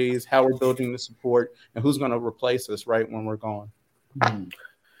communities, how we're building the support, and who's going to replace us right when we're gone.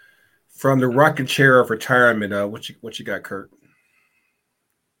 From the rocking chair of retirement, what you got, Kurt?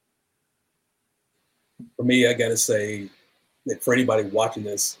 For me, I got to say that for anybody watching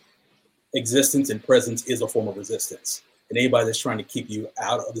this, existence and presence is a form of resistance. And anybody that's trying to keep you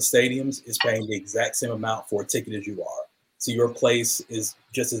out of the stadiums is paying the exact same amount for a ticket as you are. So your place is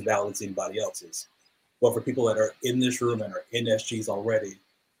just as valid as anybody else's. But for people that are in this room and are in SGs already,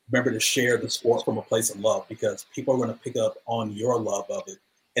 remember to share the sport from a place of love, because people are going to pick up on your love of it,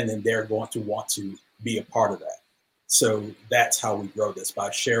 and then they're going to want to be a part of that. So that's how we grow this,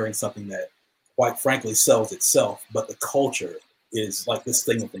 by sharing something that, quite frankly, sells itself, but the culture is like this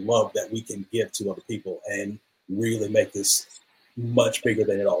thing of love that we can give to other people and really make this much bigger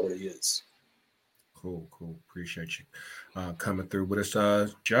than it already is. Cool. Appreciate you coming through with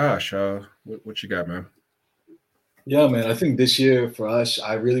us. Josh, what you got, man? Yeah, man, I think this year for us,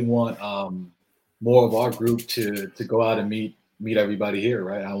 I really want more of our group to go out and meet everybody here,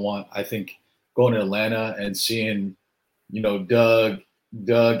 right? I think going to Atlanta and seeing, Doug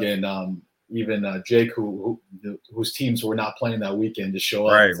and even Jake, whose teams were not playing that weekend, to show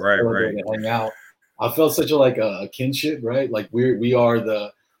up, right, and hang out. I felt such a kinship, right? Like we are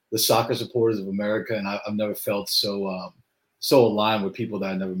the soccer supporters of America, and I've never felt so aligned with people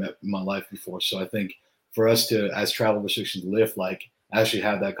that I never met in my life before. So I think for us to, as travel restrictions lift, like actually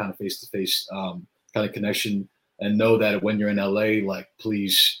have that kind of face-to-face kind of connection, and know that when you're in LA, like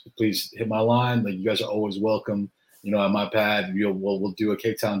please hit my line. Like you guys are always welcome. At my pad, we'll do a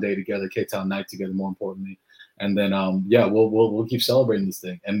Cape Town day together, Cape Town night together, more importantly. And then, we'll keep celebrating this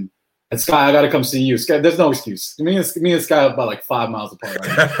thing. And Sky, I got to come see you. Sky, there's no excuse. Me and Sky are about like 5 miles apart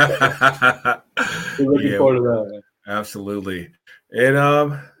right now. We're looking forward to that, man. Absolutely.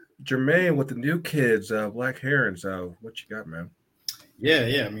 And Jermaine, with the new kids, Black Herons, what you got, man?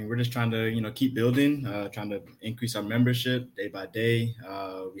 Yeah. I mean, we're just trying to, keep building, trying to increase our membership day by day.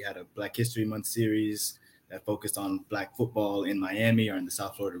 We had a Black History Month series that focused on Black football in Miami or in the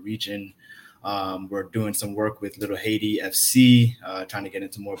South Florida region. We're doing some work with Little Haiti FC, trying to get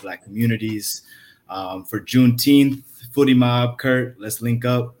into more Black communities. For Juneteenth, Footy Mob, Kurt, let's link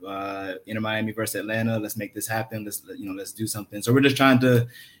up. Inter Miami versus Atlanta. Let's make this happen. Let's do something. So we're just trying to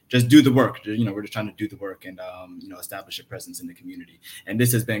do the work. We're just trying to do the work and establish a presence in the community. And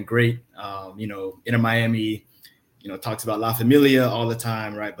this has been great. Inter Miami, talks about La Familia all the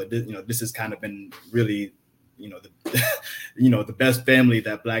time, right? But this has kind of been really the best family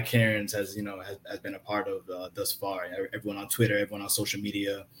that Black Karens has been a part of thus far. Everyone on Twitter, everyone on social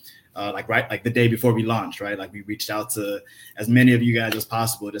media, like the day before we launched, right? Like we reached out to as many of you guys as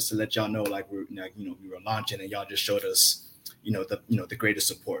possible just to let y'all know like we were launching, and y'all just showed us the greatest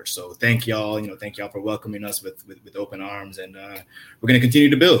support. So thank y'all, thank y'all for welcoming us with open arms, and we're going to continue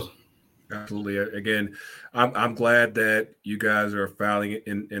to build. Absolutely. Again, I'm glad that you guys are finally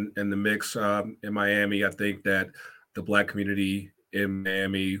in the mix in Miami. I think that the Black community in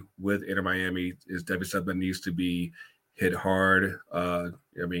Miami with Inter Miami is definitely something that needs to be hit hard. I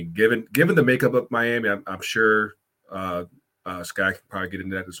mean, given the makeup of Miami, I'm sure Sky can probably get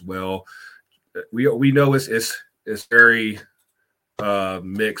into that as well. We know it's very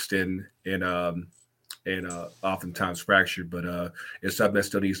mixed and oftentimes fractured, but it's something that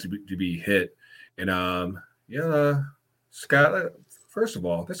still needs to be hit. And Scott, first of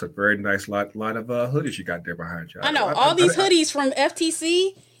all, that's a very nice line of hoodies you got there behind you. I know all these hoodies from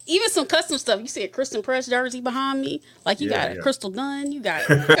FTC, even some custom stuff. You see a Kristen Press jersey behind me, like you got a Crystal Dunn, you got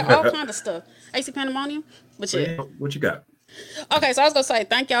all kind of stuff. AC Pandemonium, but what you got? Okay, so I was gonna say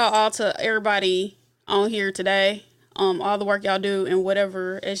thank y'all all to everybody on here today. All the work y'all do in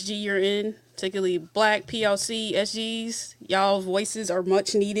whatever SG you're in, particularly Black POC SGs. Y'all's voices are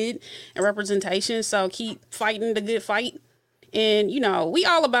much needed and representation. So keep fighting the good fight. And we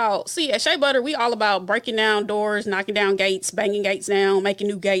all about at Shea Butter, we all about breaking down doors, knocking down gates, banging gates down, making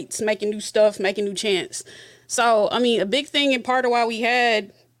new gates, making new stuff, making new chants. So I mean, a big thing and part of why we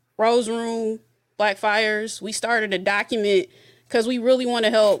had Rose Room, Black Fires, we started a document because we really want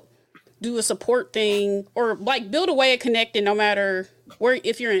to help do a support thing or like build a way of connecting no matter where,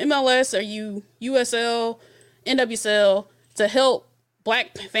 if you're in MLS or USL, NWSL, to help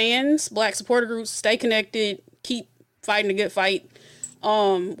Black fans, Black supporter groups stay connected, keep fighting the good fight.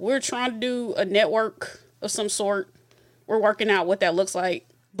 We're trying to do a network of some sort. We're working out what that looks like.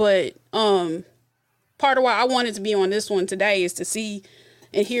 But part of why I wanted to be on this one today is to see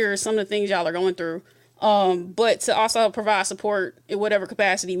and hear some of the things y'all are going through. But to also provide support in whatever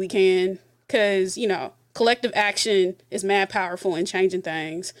capacity we can, because, collective action is mad powerful in changing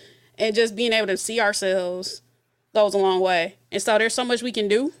things, and just being able to see ourselves goes a long way. And so there's so much we can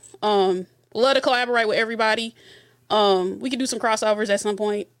do. Love to collaborate with everybody. We could do some crossovers at some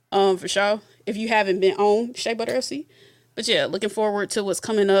point, for sure, if you haven't been on Shea Butter FC. But yeah, looking forward to what's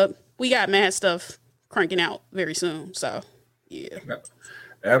coming up. We got mad stuff cranking out very soon. So yeah.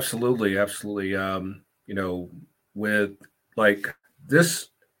 Absolutely. With like this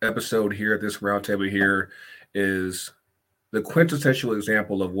episode here, this roundtable here is the quintessential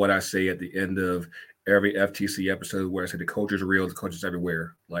example of what I say at the end of every FTC episode, where I say the culture's real, the culture's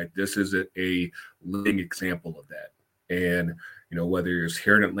everywhere. Like this is a living example of that. And, whether it's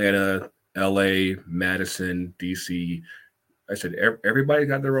here in Atlanta, LA, Madison, DC, I said, everybody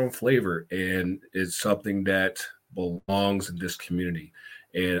got their own flavor, and it's something that belongs in this community.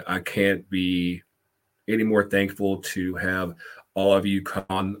 And I can't be any more thankful to have all of you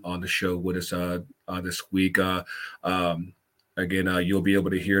come on the show with us this week. Again, you'll be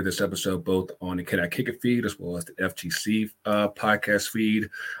able to hear this episode both on the Can I Kick It feed as well as the FTC podcast feed.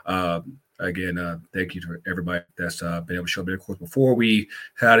 Again, thank you to everybody that's been able to show up. Of course, before we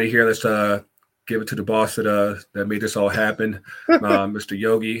head out of here, let's give it to the boss that made this all happen, Mr.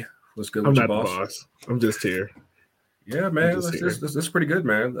 Yogi. What's good with you, boss? I'm not the boss. I'm just here. Yeah, man, this is pretty good,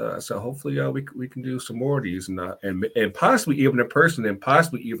 man. So hopefully we can do some more of these and possibly even in person and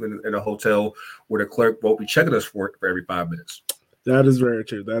possibly even in a hotel where the clerk won't be checking us for every 5 minutes. That is very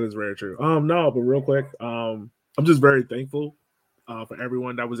true. No, but real quick, I'm just very thankful for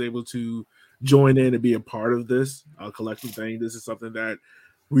everyone that was able to join in and be a part of this collective thing. This is something that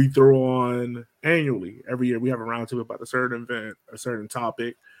we throw on annually. Every year we have a roundtable about a certain event, a certain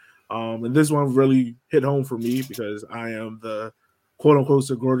topic. And this one really hit home for me because I am the quote-unquote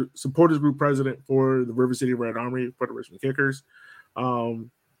supporters group president for the River City Red Army for the Richmond Kickers.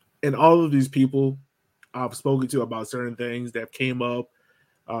 And all of these people I've spoken to about certain things that came up.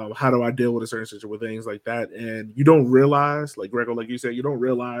 How do I deal with a certain situation with things like that? And you don't realize, like Gregor, like you said, you don't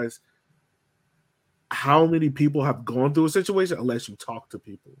realize how many people have gone through a situation unless you talk to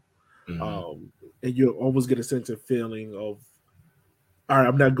people. Mm-hmm. And you almost get a sense of feeling of, all right,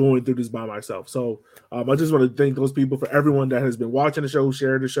 I'm not going through this by myself. So I just want to thank those people for everyone that has been watching the show,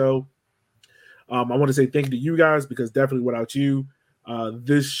 sharing the show. I want to say thank you to you guys because definitely without you,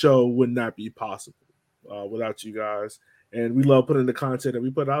 this show would not be possible without you guys. And we love putting the content that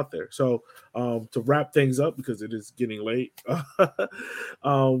we put out there. So to wrap things up, because it is getting late,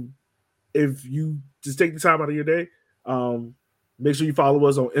 if you just take the time out of your day, Make sure you follow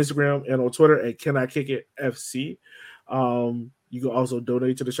us on Instagram and on Twitter at Can I Kick It FC. You can also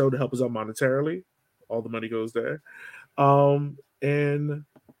donate to the show to help us out monetarily. All the money goes there. And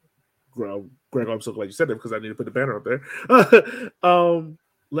Greg, I'm so glad you said that because I need to put the banner up there.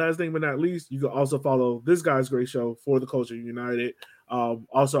 Last thing but not least, you can also follow this guy's great show, For the Culture United.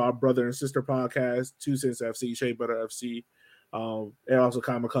 Also our brother and sister podcast, 2 Cents FC, Shea Butter FC, and also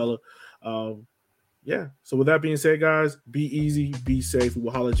Kyle McCullough. Yeah. So with that being said, guys, be easy, be safe. We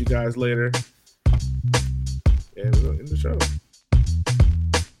will holler at you guys later. And we're going to end the show.